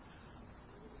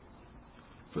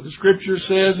 For the Scripture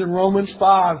says in Romans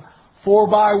 5, "For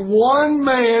by one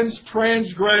man's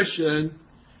transgression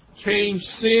came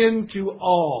sin to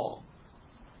all."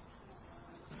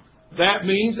 That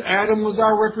means Adam was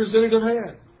our representative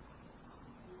head.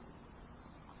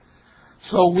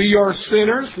 So we are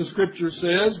sinners, the Scripture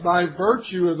says, by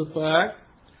virtue of the fact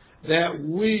that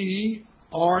we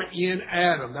are in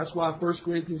Adam. That's why 1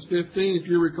 Corinthians 15, if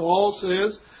you recall,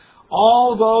 says,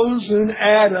 all those in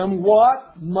Adam,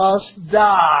 what? Must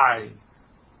die.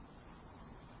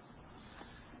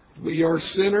 We are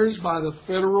sinners by the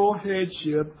federal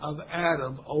headship of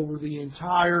Adam over the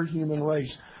entire human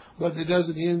race. But it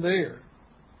doesn't end there.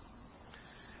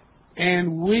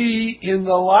 And we, in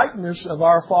the likeness of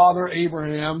our father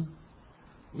Abraham,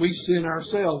 we sin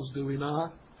ourselves, do we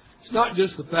not? It's not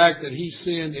just the fact that he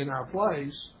sinned in our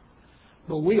place,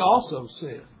 but we also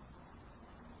sin.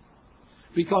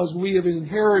 Because we have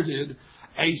inherited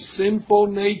a sinful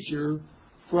nature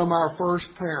from our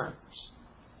first parents.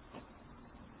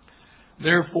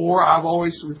 Therefore, I've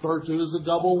always referred to it as a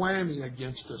double whammy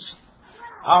against us.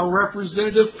 Our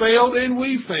representative failed and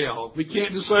we failed. We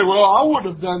can't just say, well, I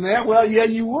wouldn't have done that. Well, yeah,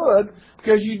 you would,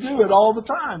 because you do it all the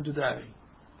time today.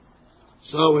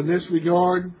 So in this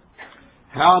regard,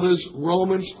 how does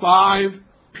Romans 5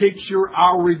 picture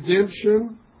our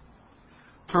redemption?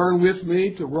 Turn with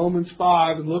me to Romans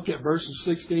 5 and look at verses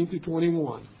 16 through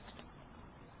 21.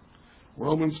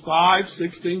 Romans 5,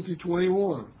 16 through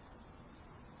 21.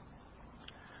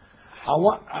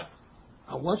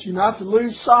 I want you not to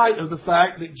lose sight of the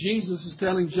fact that Jesus is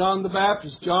telling John the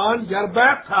Baptist, John, you got to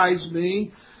baptize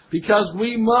me because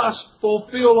we must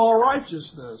fulfill all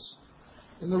righteousness.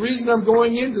 And the reason I'm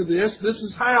going into this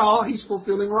is how he's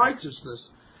fulfilling righteousness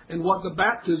and what the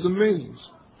baptism means.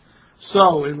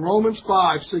 So, in Romans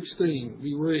 5:16,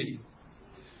 we read,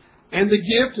 "And the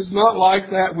gift is not like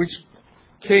that which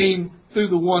came through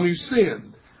the one who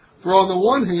sinned. For on the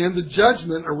one hand, the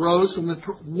judgment arose from the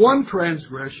one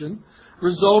transgression,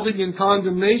 resulting in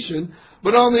condemnation.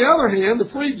 But on the other hand, the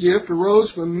free gift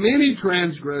arose from many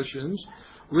transgressions,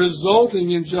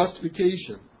 resulting in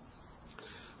justification.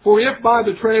 For if by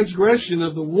the transgression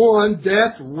of the one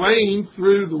death reigned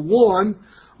through the one,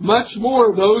 much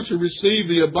more those who receive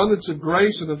the abundance of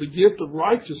grace and of the gift of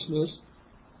righteousness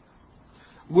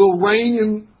will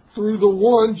reign through the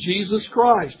one, Jesus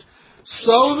Christ.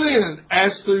 So then,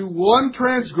 as through one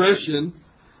transgression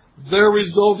there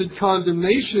resulted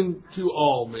condemnation to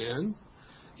all men,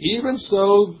 even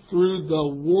so through the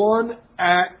one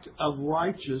act of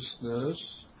righteousness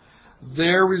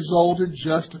there resulted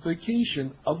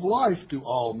justification of life to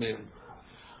all men.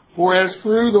 For as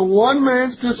through the one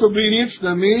man's disobedience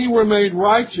the many were made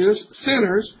righteous,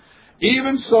 sinners,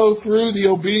 even so through the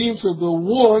obedience of the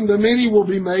one the many will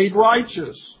be made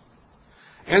righteous.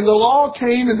 And the law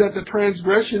came in that the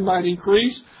transgression might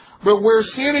increase, but where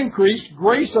sin increased,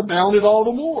 grace abounded all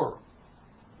the more.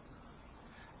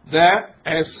 That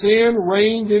as sin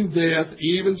reigned in death,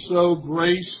 even so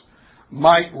grace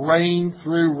might reign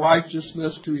through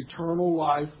righteousness to eternal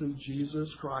life through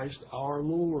Jesus Christ our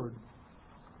Lord."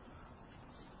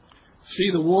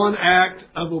 See, the one act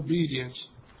of obedience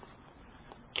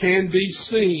can be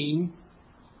seen.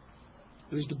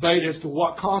 There's debate as to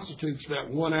what constitutes that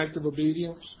one act of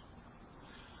obedience.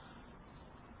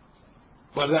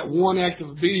 But that one act of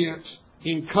obedience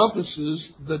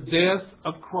encompasses the death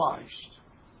of Christ.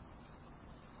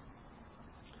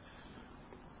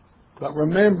 But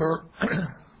remember,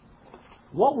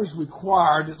 what was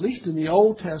required, at least in the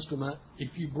Old Testament, if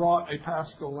you brought a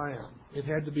Paschal lamb? It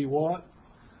had to be what?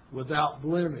 Without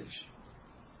blemish.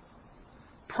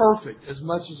 Perfect, as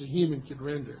much as a human could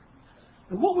render.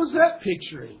 And what was that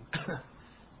picturing?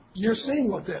 You're seeing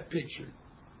what that pictured.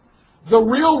 The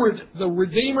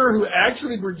Redeemer who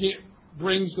actually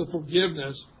brings the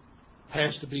forgiveness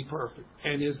has to be perfect,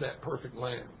 and is that perfect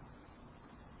lamb.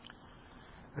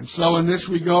 And so in this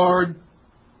regard,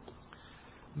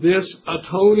 this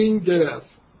atoning death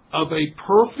of a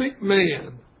perfect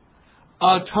man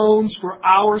atones for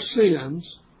our sins.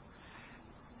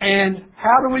 And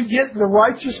how do we get the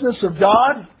righteousness of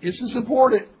God? This is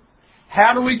important.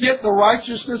 How do we get the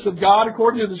righteousness of God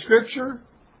according to the Scripture?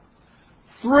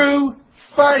 Through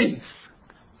faith.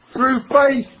 Through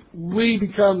faith, we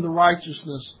become the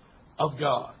righteousness of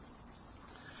God.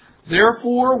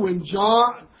 Therefore, when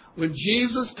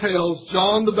Jesus tells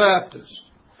John the Baptist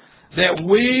that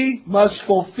we must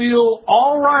fulfill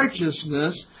all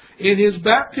righteousness in His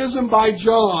baptism by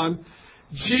John,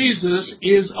 Jesus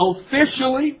is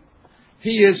officially,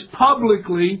 He is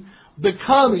publicly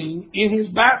becoming, in His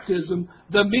baptism,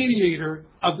 the mediator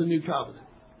of the new covenant.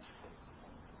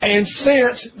 And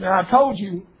since, now I told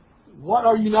you, what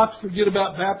are you not to forget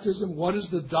about baptism? What is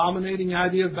the dominating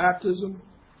idea of baptism?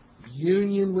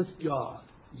 Union with God.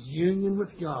 Union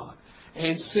with God.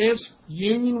 And since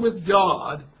union with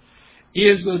God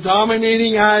is the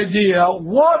dominating idea,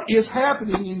 what is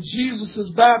happening in Jesus'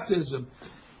 baptism?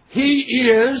 He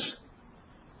is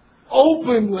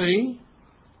openly,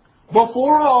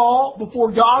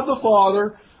 before God the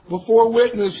Father, before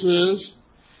witnesses,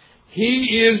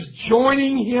 He is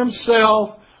joining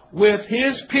Himself with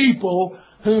His people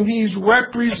whom He's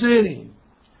representing.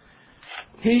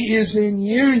 He is in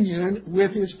union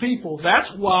with His people.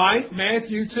 That's why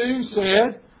Matthew 2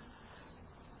 said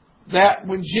that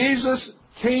when Jesus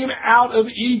came out of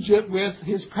Egypt with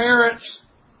His parents,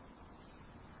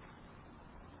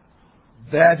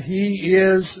 that He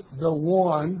is the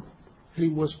one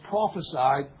who was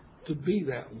prophesied to be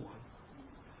that one,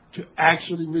 to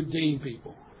actually redeem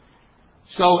people.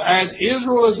 So as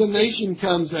Israel as a nation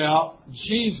comes out,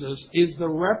 Jesus is the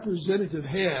representative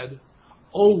head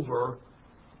over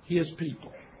His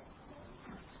people.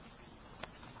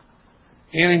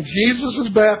 And in Jesus'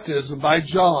 baptism by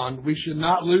John, we should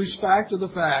not lose sight of the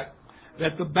fact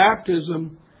that the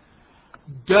baptism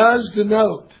does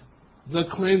denote the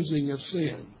cleansing of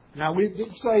sin. Now, we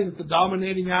did say that the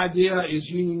dominating idea is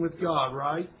union with God,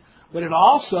 right? But it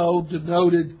also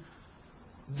denoted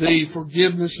the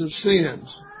forgiveness of sins.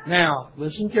 Now,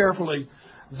 listen carefully.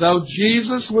 Though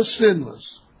Jesus was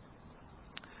sinless,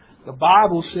 the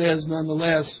Bible says,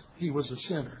 nonetheless, He was a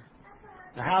sinner.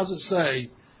 Now, how does it say?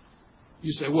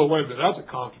 You say, well, wait a minute, that's a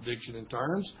contradiction in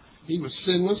terms. He was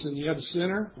sinless and yet a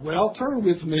sinner. Well, turn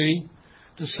with me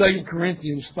to 2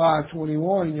 Corinthians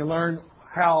 5:21, and you learn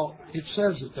how it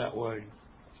says it that way.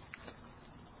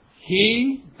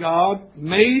 He, God,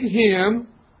 made Him,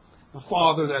 the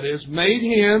Father that is, made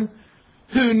Him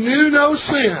who knew no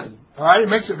sin. All right, it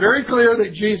makes it very clear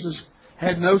that Jesus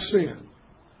had no sin.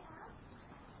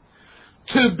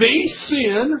 To be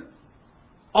sin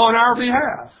on our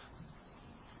behalf,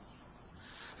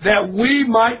 that we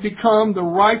might become the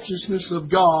righteousness of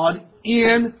God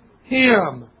in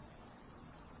Him.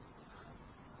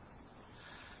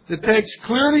 The text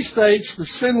clearly states the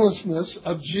sinlessness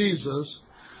of Jesus,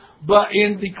 but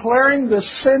in declaring the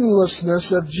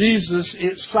sinlessness of Jesus,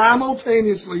 it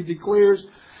simultaneously declares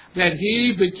that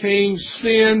He became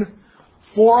sin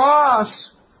for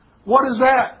us. What is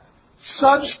that?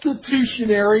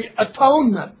 Substitutionary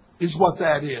atonement is what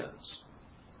that is.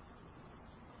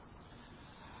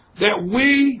 That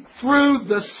we, through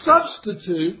the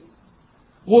substitute,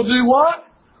 will do what?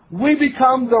 We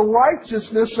become the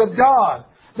righteousness of God.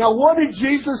 Now, what did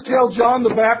Jesus tell John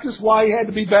the Baptist why he had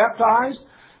to be baptized?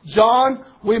 John,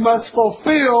 we must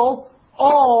fulfill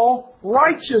all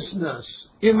righteousness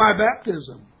in my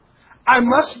baptism. I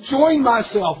must join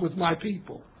myself with my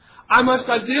people. I must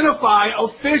identify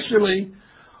officially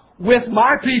with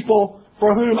my people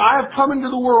for whom I have come into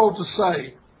the world to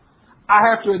save. I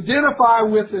have to identify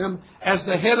with them as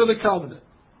the head of the covenant.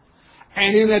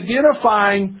 And in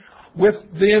identifying with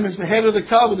them as the head of the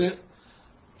covenant,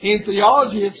 in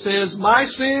theology it says, my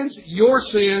sins, your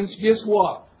sins, guess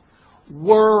what?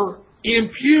 Were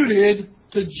imputed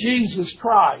to Jesus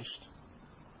Christ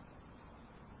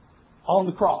on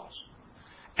the cross.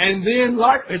 And then,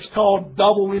 like it's called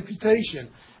double imputation.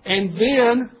 And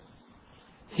then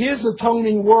His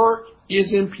atoning work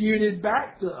is imputed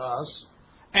back to us.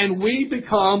 And we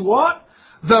become what?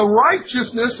 The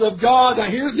righteousness of God.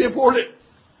 Now here's the important.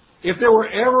 If there were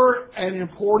ever an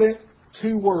important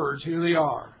two words, here they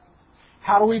are.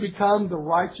 How do we become the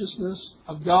righteousness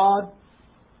of God?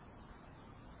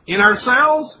 In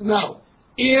ourselves? No.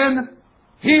 In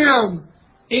Him.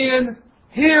 In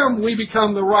Him we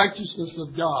become the righteousness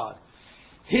of God.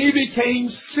 He became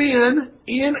sin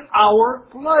in our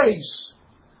place.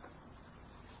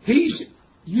 He's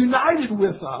united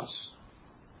with us.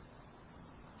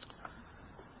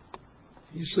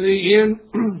 You see,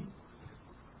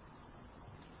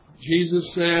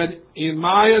 Jesus said, in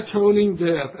my atoning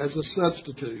death as a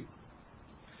substitute,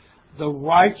 the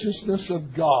righteousness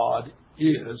of God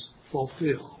is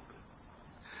fulfilled.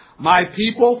 My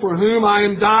people for whom I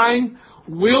am dying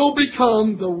will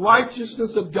become the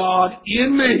righteousness of God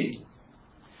in me.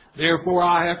 Therefore,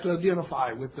 I have to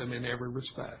identify with them in every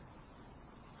respect.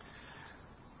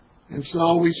 And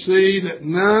so we see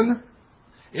that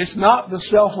it's not the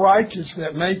self-righteous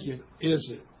that make it, is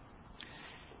it?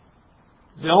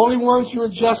 The only ones who are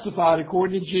justified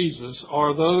according to Jesus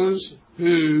are those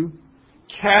who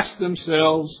cast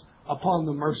themselves upon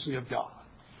the mercy of God.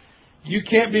 You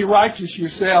can't be righteous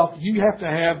yourself. You have to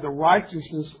have the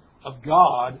righteousness of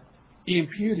God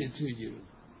imputed to you.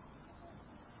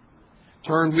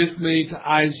 Turn with me to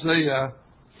Isaiah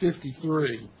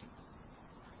 53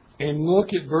 and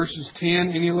look at verses 10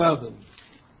 and 11.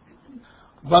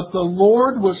 But the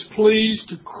Lord was pleased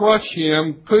to crush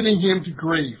him, putting him to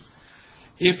grief.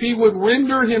 If he would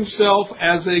render himself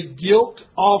as a guilt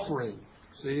offering.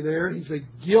 See there? He's a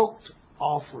guilt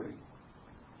offering.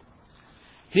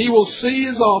 He will see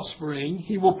his offspring.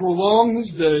 He will prolong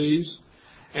his days.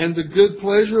 And the good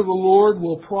pleasure of the Lord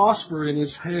will prosper in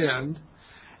his hand.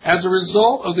 As a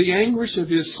result of the anguish of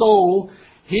his soul,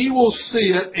 he will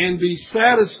see it and be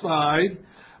satisfied.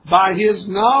 By his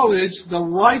knowledge, the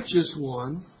righteous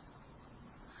one,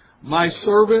 my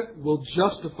servant, will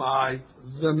justify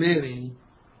the many,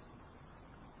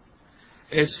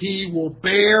 as he will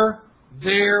bear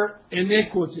their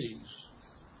iniquities.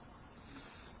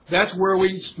 That's where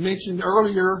we mentioned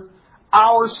earlier,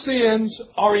 our sins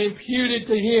are imputed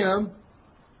to him.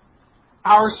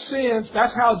 Our sins,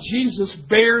 that's how Jesus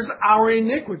bears our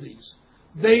iniquities.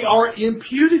 They are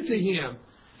imputed to him.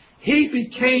 He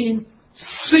became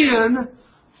sin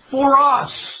for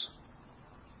us.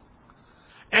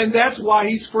 And that's why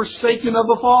he's forsaken of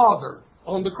the Father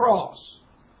on the cross.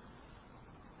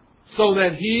 So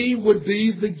that he would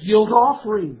be the guilt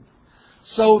offering.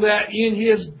 So that in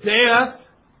his death,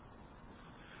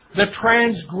 the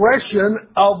transgression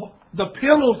of the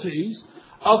penalties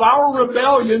of our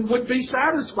rebellion would be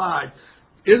satisfied.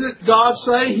 Isn't God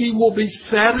say he will be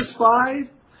satisfied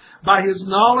by his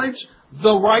knowledge,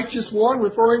 the righteous one,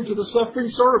 referring to the suffering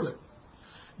servant?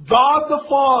 God the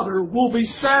Father will be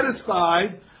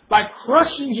satisfied by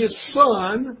crushing his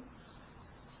Son,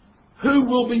 who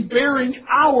will be bearing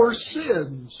our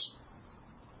sins,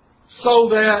 so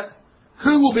that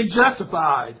who will be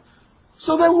justified?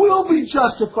 So that we'll be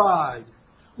justified.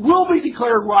 We'll be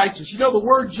declared righteous. You know, the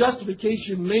word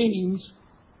justification means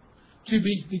to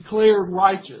be declared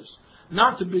righteous.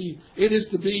 It is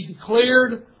to be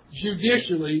declared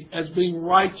judicially as being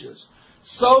righteous.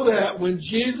 So that when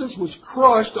Jesus was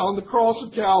crushed on the cross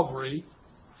of Calvary,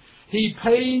 he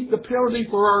paid the penalty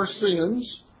for our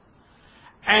sins,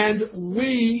 and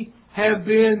we have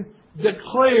been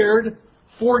declared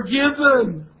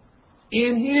forgiven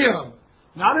in him.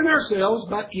 Not in ourselves,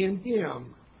 but in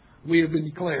him. We have been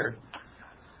declared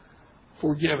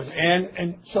forgiven.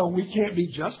 And so we can't be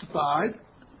justified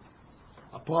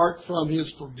apart from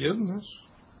his forgiveness.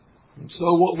 And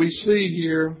so what we see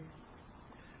here,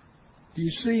 do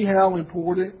you see how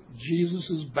important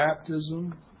Jesus'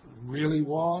 baptism really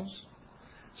was?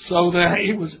 So that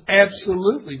it was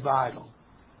absolutely vital.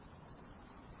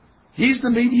 He's the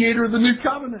mediator of the new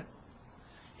covenant.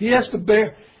 He has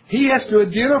to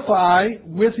identify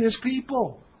with his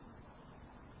people.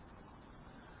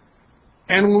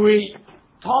 And when we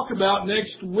talk about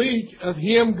next week of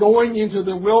him going into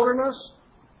the wilderness,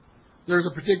 there's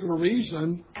a particular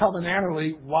reason,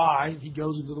 covenantally, why he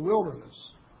goes into the wilderness.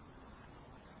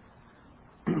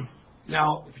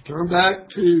 Now, if you turn back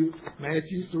to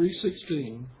Matthew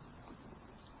 3:16,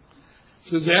 it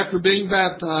says, after being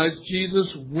baptized,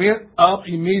 Jesus went up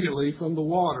immediately from the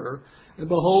water, and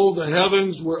behold, the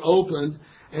heavens were opened,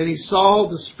 and he saw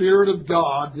the Spirit of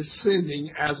God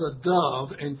descending as a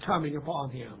dove and coming upon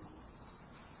him.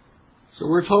 So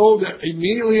we're told that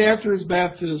immediately after his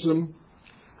baptism,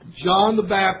 John the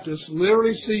Baptist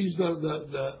literally sees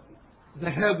the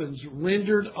heavens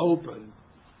rendered open,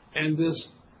 and this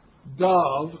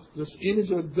dove, this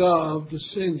image of a dove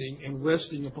descending and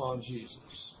resting upon Jesus.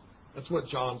 That's what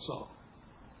John saw.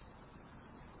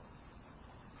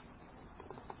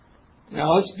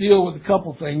 Now let's deal with a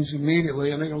couple things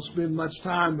immediately. I'm not going to spend much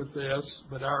time with this,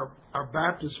 but our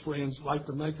Baptist friends like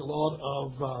to make a lot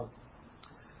of,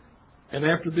 and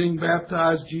after being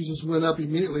baptized, Jesus went up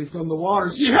immediately from the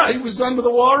waters. Yeah, he was under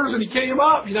the waters and he came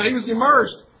up. He was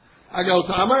immersed. I go,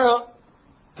 time out.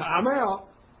 Time out.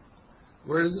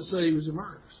 Where does it say he was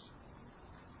immersed?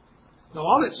 Now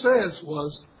all it says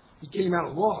was he came out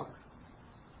of the water.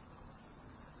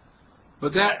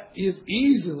 But that is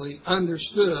easily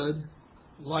understood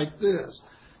like this.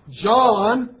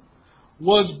 John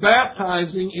was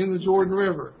baptizing in the Jordan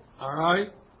River. All right?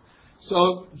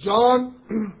 So John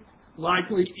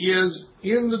likely is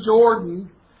in the Jordan,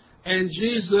 and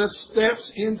Jesus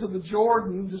steps into the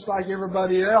Jordan just like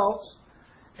everybody else,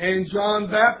 and John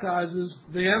baptizes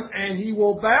them, and he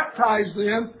will baptize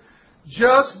them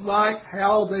just like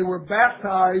how they were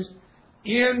baptized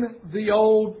in the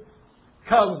Old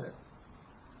Covenant,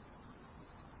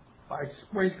 by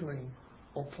sprinkling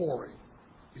or pouring.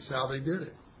 Is how they did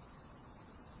it.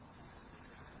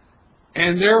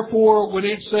 And therefore, when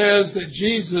it says that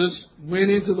Jesus went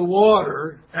into the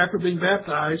water after being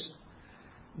baptized,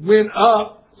 went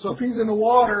up, so if he's in the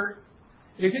water,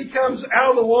 if he comes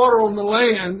out of the water on the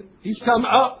land, he's come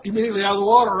up immediately out of the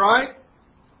water, right?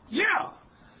 Yeah.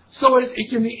 So it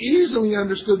can be easily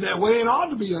understood that way and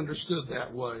ought to be understood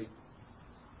that way.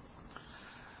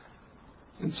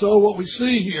 And so what we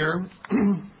see here,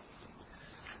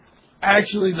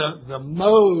 actually the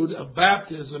mode of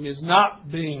baptism is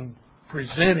not being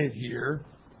presented here.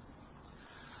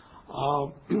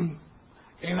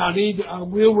 And I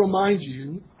will remind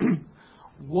you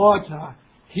what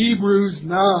Hebrews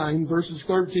 9 verses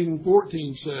 13 and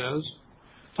 14 says,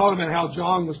 talking about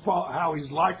how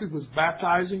he's likely was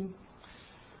baptizing.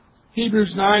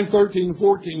 Hebrews 9, 13 and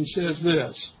 14 says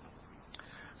this: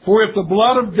 For if the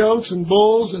blood of goats and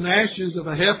bulls and ashes of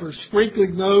a heifer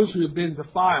sprinkling those who have been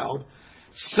defiled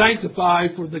sanctify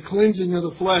for the cleansing of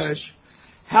the flesh,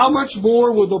 how much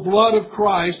more will the blood of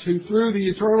Christ, who through the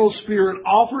eternal Spirit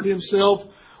offered himself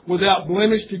without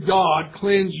blemish to God,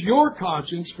 cleanse your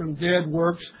conscience from dead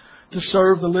works to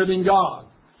serve the living God?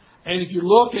 And if you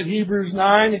look at Hebrews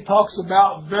 9, it talks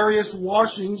about various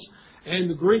washings, and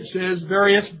the Greek says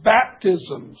various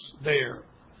baptisms there.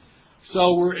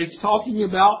 So it's talking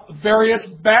about various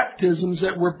baptisms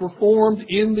that were performed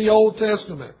in the Old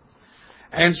Testament.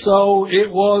 And so it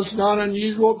was not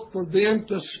unusual for them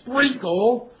to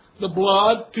sprinkle the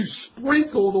blood, to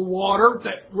sprinkle the water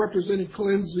that represented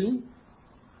cleansing.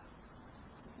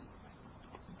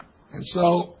 And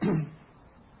so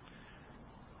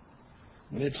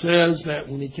when it says that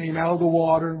when he came out of the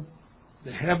water,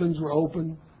 the heavens were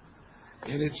open,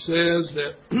 and it says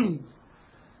that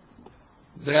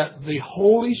that the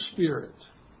Holy Spirit,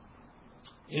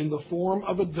 in the form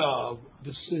of a dove,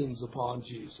 descends upon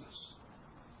Jesus.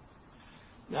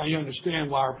 Now you understand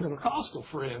why our Pentecostal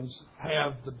friends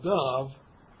have the dove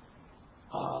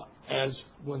as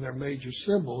one of their major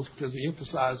symbols, because they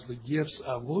emphasize the gifts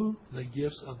of who? The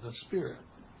gifts of the Spirit.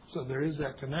 So there is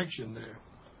that connection there.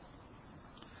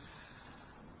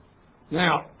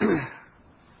 Now,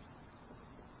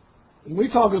 when we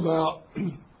talk about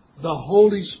the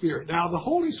Holy Spirit. Now, the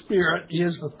Holy Spirit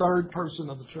is the third person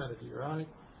of the Trinity, right?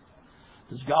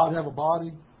 Does God have a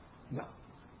body? No.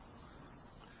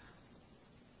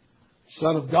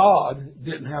 Son of God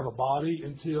didn't have a body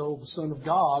until the Son of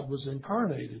God was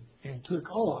incarnated and took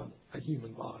on a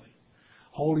human body.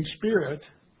 Holy Spirit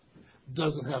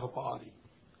doesn't have a body.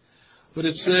 But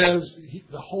it says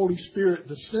the Holy Spirit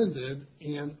descended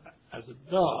in as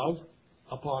a dove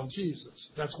upon Jesus.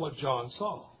 That's what John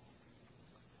saw.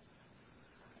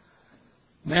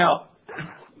 Now,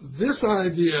 this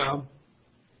idea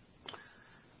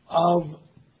of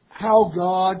how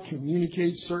God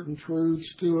communicates certain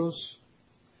truths to us,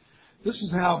 this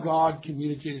is how God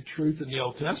communicated truth in the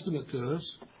Old Testament to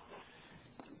us.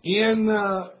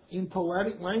 In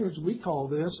poetic language, we call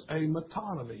this a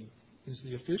metonymy, is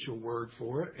the official word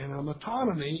for it. And a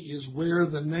metonymy is where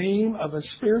the name of a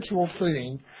spiritual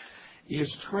thing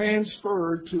is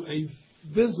transferred to a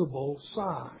visible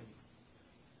sign.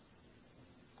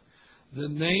 The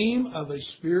name of a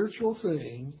spiritual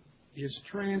thing is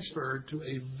transferred to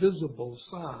a visible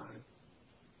sign.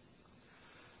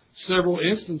 Several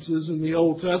instances in the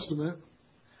Old Testament.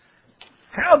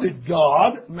 How did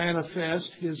God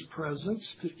manifest His presence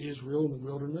to Israel in the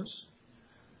wilderness?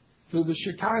 Through the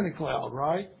Shekinah cloud,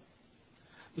 right?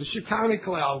 The Shekinah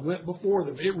cloud went before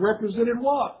them. It represented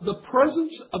what? The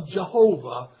presence of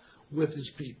Jehovah with His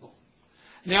people.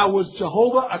 Now, was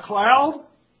Jehovah a cloud?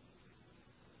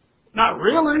 Not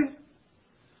really.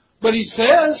 But He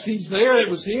says He's there. It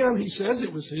was Him. He says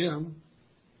it was Him.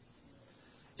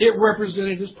 It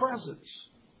represented His presence.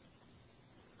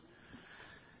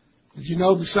 As you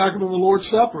know, the sacrament of the Lord's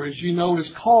Supper, as you know, is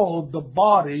called the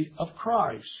body of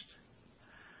Christ.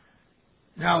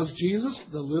 Now, is Jesus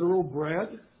the literal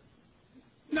bread?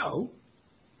 No.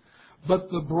 But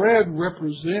the bread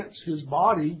represents His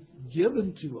body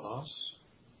given to us.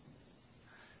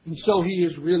 And so He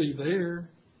is really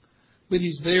there. But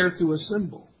He's there through a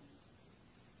symbol.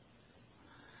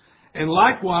 And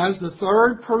likewise, the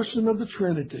third person of the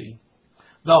Trinity,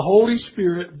 the Holy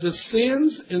Spirit,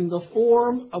 descends in the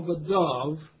form of a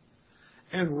dove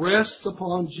and rests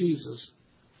upon Jesus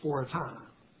for a time.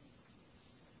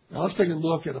 Now let's take a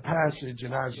look at a passage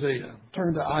in Isaiah.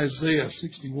 Turn to Isaiah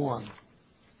 61.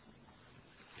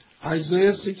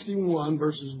 Isaiah 61,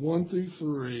 verses 1 through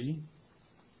 3.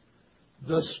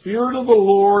 The Spirit of the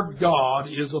Lord God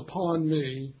is upon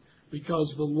me,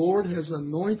 because the Lord has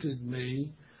anointed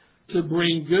me to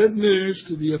bring good news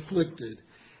to the afflicted.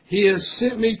 He has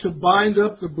sent me to bind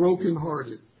up the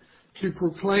brokenhearted, to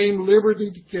proclaim liberty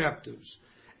to captives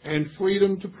and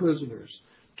freedom to prisoners,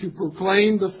 to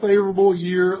proclaim the favorable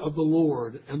year of the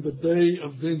Lord and the day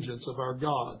of vengeance of our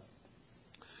God,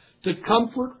 to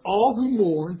comfort all who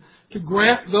mourn, to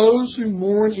grant those who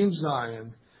mourn in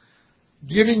Zion,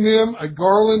 giving them a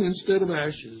garland instead of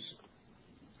ashes,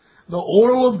 the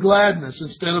oil of gladness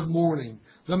instead of mourning,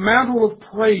 the mantle of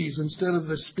praise instead of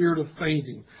the spirit of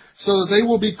fainting, so that they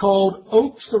will be called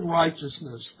oaks of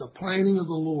righteousness, the planting of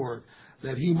the Lord,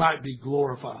 that He might be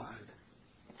glorified.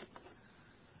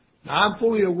 Now, I'm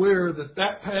fully aware that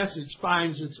that passage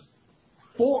finds its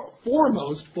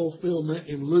foremost fulfillment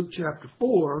in Luke chapter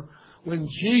 4, when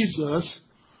Jesus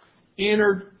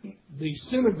entered the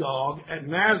synagogue at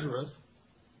Nazareth,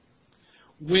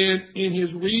 when in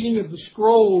his reading of the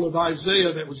scroll of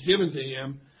Isaiah that was given to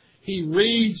him, he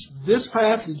reads this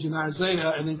passage in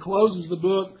Isaiah and then closes the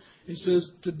book. He says,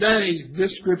 today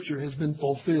this scripture has been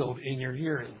fulfilled in your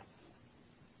hearing.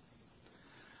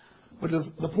 But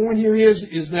the point here is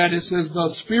that it says,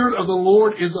 the Spirit of the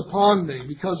Lord is upon me,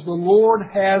 because the Lord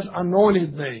has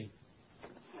anointed me.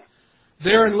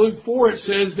 There in Luke 4 it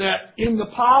says that in the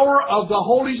power of the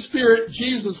Holy Spirit,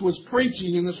 Jesus was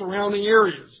preaching in the surrounding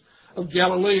areas of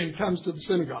Galilee and comes to the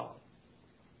synagogue.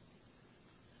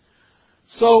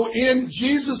 So in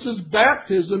Jesus'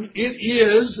 baptism, it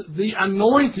is the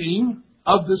anointing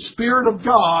of the Spirit of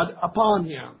God upon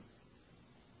Him.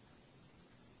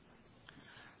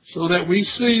 So that we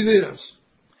see this.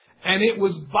 And it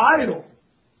was vital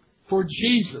for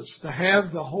Jesus to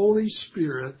have the Holy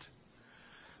Spirit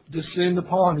descend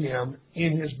upon Him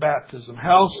in His baptism.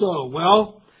 How so?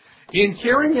 Well, in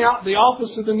carrying out the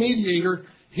office of the mediator,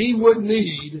 He would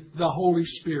need the Holy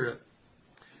Spirit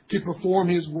to perform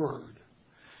His word.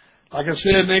 Like I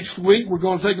said, next week we're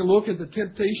going to take a look at the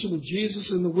temptation of Jesus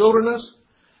in the wilderness.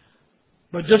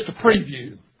 But just a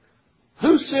preview.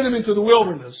 Who sent Him into the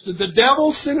wilderness? Did the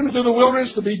devil send Him into the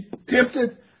wilderness to be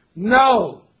tempted?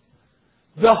 No.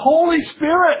 The Holy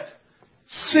Spirit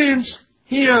sends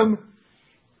Him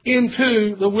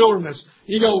into the wilderness.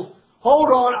 You go, hold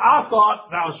on, I thought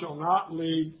thou shalt not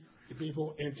lead the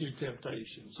people into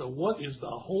temptation. So what is the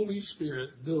Holy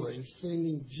Spirit doing,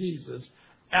 sending Jesus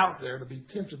out there to be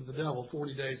tempted of the devil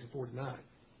 40 days and 40 nights?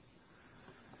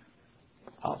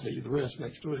 I'll tell you the rest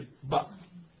next week. But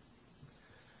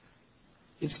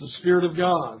it's the Spirit of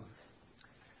God.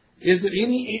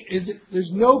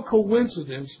 There's no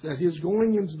coincidence that His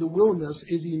going into the wilderness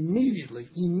is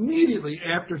immediately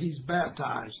after He's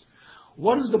baptized.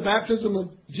 What does the baptism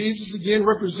of Jesus again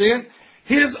represent?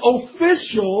 His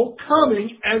official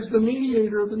coming as the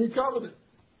mediator of the new covenant.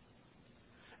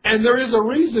 And there is a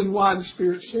reason why the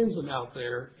Spirit sends Him out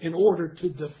there, in order to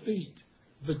defeat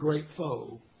the great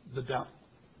foe, the devil.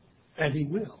 And He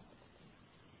will.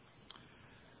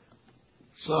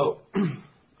 So,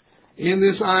 in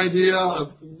this idea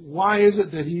of why is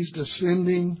it that He's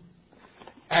descending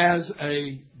as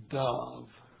a dove?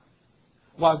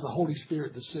 Why is the Holy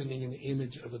Spirit descending in the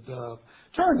image of a dove?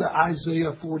 Turn to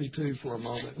Isaiah 42 for a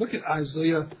moment. Look at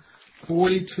Isaiah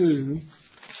 42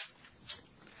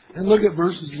 and look at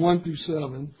verses 1 through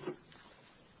 7.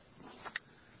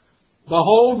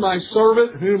 Behold, my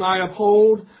servant whom I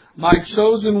uphold, my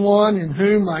chosen one in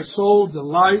whom my soul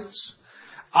delights.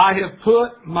 I have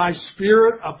put my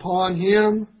Spirit upon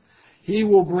him. He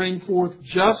will bring forth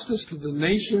justice to the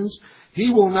nations. He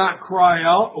will not cry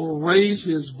out or raise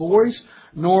his voice,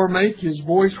 nor make his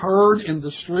voice heard in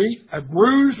the street. A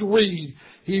bruised reed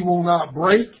he will not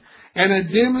break, and a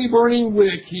dimly burning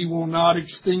wick he will not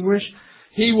extinguish.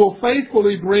 He will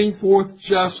faithfully bring forth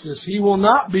justice. He will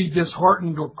not be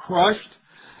disheartened or crushed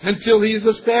until he has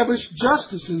established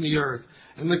justice in the earth.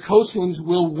 and the coastlands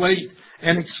will wait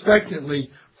and expectantly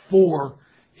for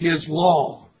His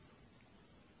law.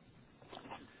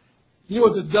 You know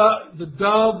what the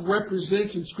dove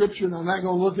represents in Scripture, and I'm not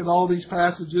going to look at all these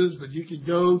passages, but you could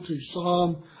go to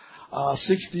Psalm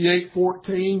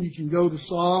 68:14. You can go to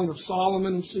Song of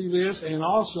Solomon and see this, and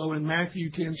also in Matthew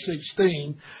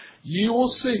 10:16, you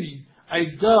will see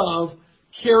a dove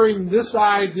carrying this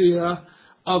idea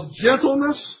of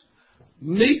gentleness,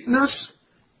 meekness,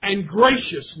 and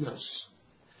graciousness.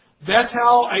 That's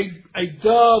how a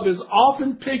dove is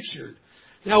often pictured.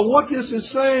 Now, what this is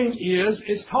saying is,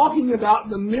 it's talking about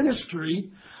the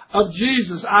ministry of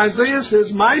Jesus. Isaiah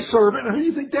says, my servant, and who do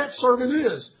you think that servant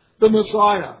is? The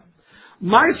Messiah.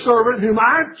 My servant, whom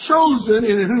I've chosen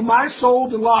and in whom my soul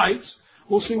delights.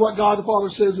 We'll see what God the Father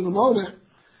says in a moment.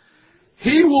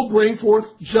 He will bring forth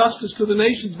justice to the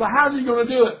nations. But how's He going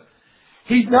to do it?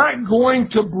 He's not going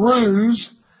to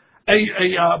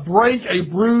break a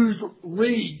bruised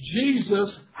reed.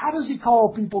 Jesus, how does He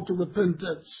call people to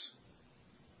repentance?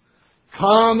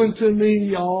 Come unto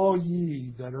me, all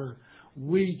ye that are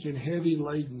weak and heavy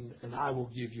laden, and I will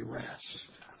give you rest.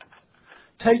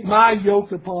 Take my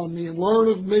yoke upon me and learn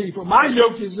of me, for my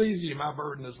yoke is easy and my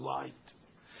burden is light.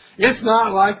 It's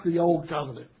not like the Old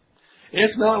Covenant.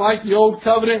 It's not like the Old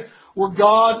Covenant where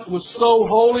God was so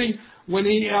holy when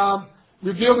He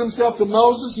revealed Himself to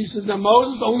Moses. He says, now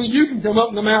Moses, only you can come up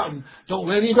in the mountain. Don't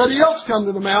let anybody else come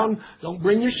to the mountain. Don't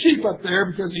bring your sheep up there,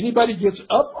 because anybody gets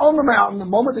up on the mountain, the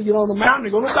moment they get on the mountain,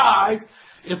 they're going to die.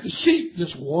 If the sheep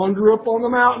just wander up on the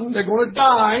mountain, they're going to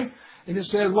die. And it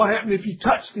says, what happened if you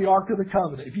touch the Ark of the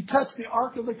Covenant? If you touch the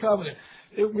Ark of the Covenant,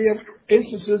 we have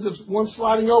instances of one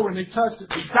sliding over and they touched it.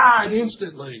 They died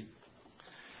instantly.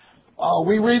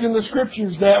 We read in the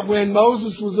Scriptures that when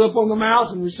Moses was up on the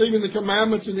mountain receiving the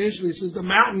commandments initially, it says the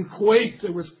mountain quaked,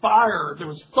 there was fire, there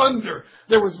was thunder,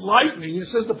 there was lightning. It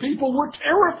says the people were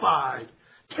terrified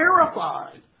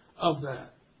of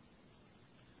that.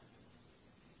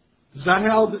 Is that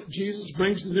how Jesus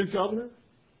brings the new covenant?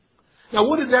 Now,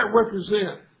 what did that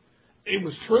represent? It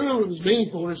was true, it was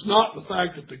meaningful, and it's not the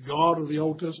fact that the God of the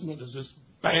Old Testament is this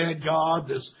bad God,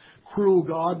 this cruel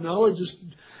God. No, it just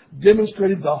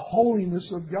demonstrated the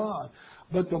holiness of God.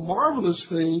 But the marvelous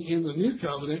thing in the New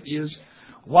Covenant is,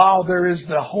 while there is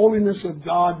the holiness of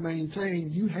God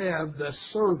maintained, you have the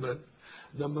servant,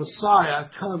 the Messiah,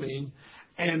 coming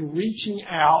and reaching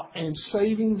out and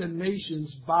saving the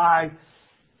nations by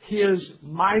His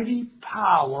mighty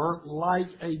power, like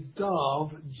a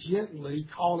dove, gently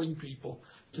calling people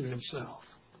to Himself.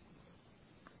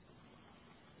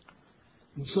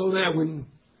 And so that when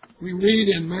we read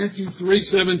in Matthew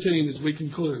 3:17 as we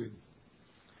conclude,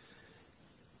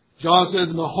 John says,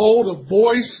 and behold, a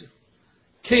voice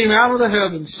came out of the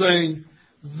heavens saying,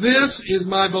 this is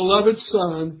my beloved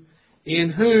Son, in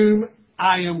whom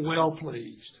I am well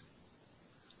pleased.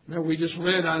 Now, we just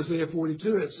read Isaiah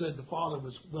 42. It said the Father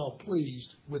was well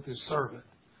pleased with His servant.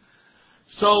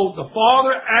 So the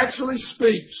Father actually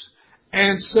speaks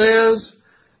and says,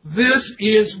 this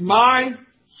is my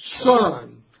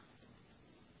Son,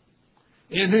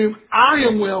 in whom I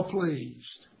am well pleased.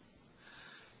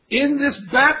 In this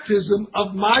baptism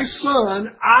of my Son,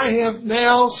 I have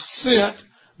now sent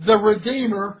the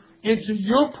Redeemer into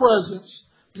your presence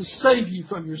to save you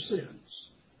from your sins.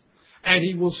 And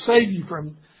He will save you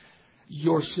from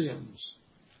your sins.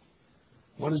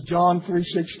 What does John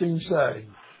 3:16 say?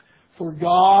 For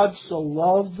God so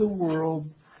loved the world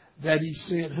that He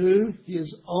sent who?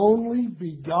 His only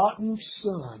begotten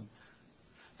Son,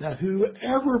 that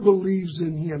whoever believes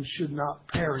in Him should not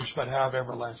perish but have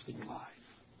everlasting life.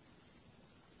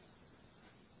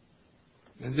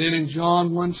 And then in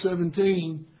John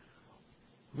 1:17,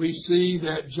 we see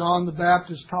that John the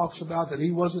Baptist talks about that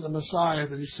he wasn't a Messiah,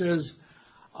 that he says,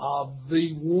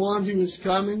 the one who is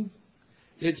coming,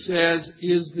 it says,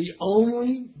 is the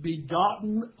only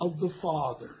begotten of the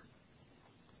Father,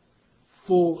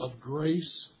 full of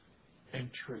grace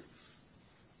and truth.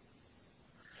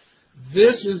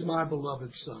 This is my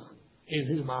beloved Son, in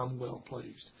whom I am well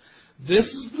pleased. This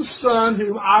is the Son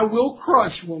whom I will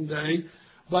crush one day,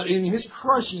 but in His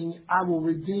crushing I will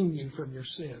redeem you from your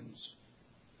sins.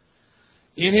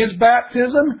 In His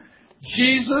baptism,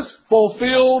 Jesus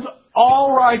fulfilled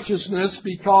all righteousness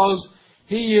because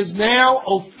He is now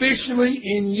officially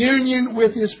in union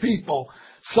with His people,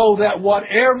 so that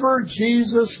whatever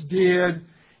Jesus did,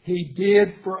 He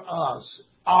did for us.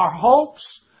 Our hopes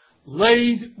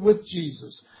laid with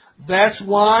Jesus. That's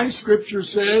why Scripture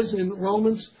says in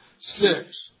Romans 6,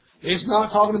 it's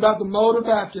not talking about the mode of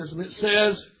baptism. It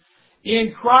says,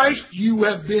 in Christ you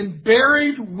have been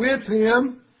buried with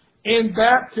Him in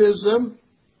baptism,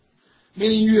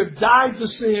 meaning you have died to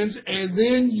sins, and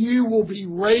then you will be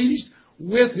raised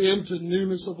with Him to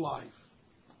newness of life.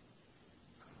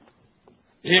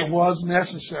 It was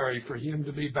necessary for Him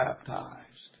to be baptized.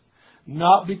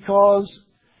 Not because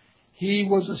He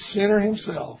was a sinner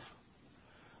Himself,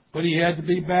 but He had to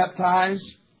be baptized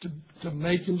to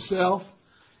make Himself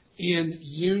in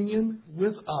union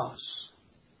with us,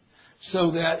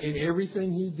 so that in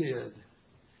everything He did,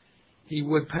 He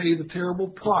would pay the terrible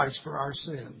price for our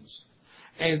sins.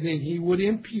 And then He would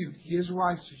impute His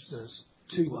righteousness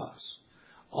to us.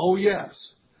 Oh yes,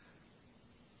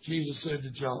 Jesus said to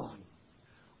John,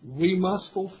 we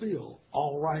must fulfill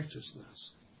all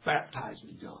righteousness. Baptize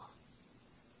me, John.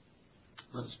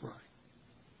 Let us pray.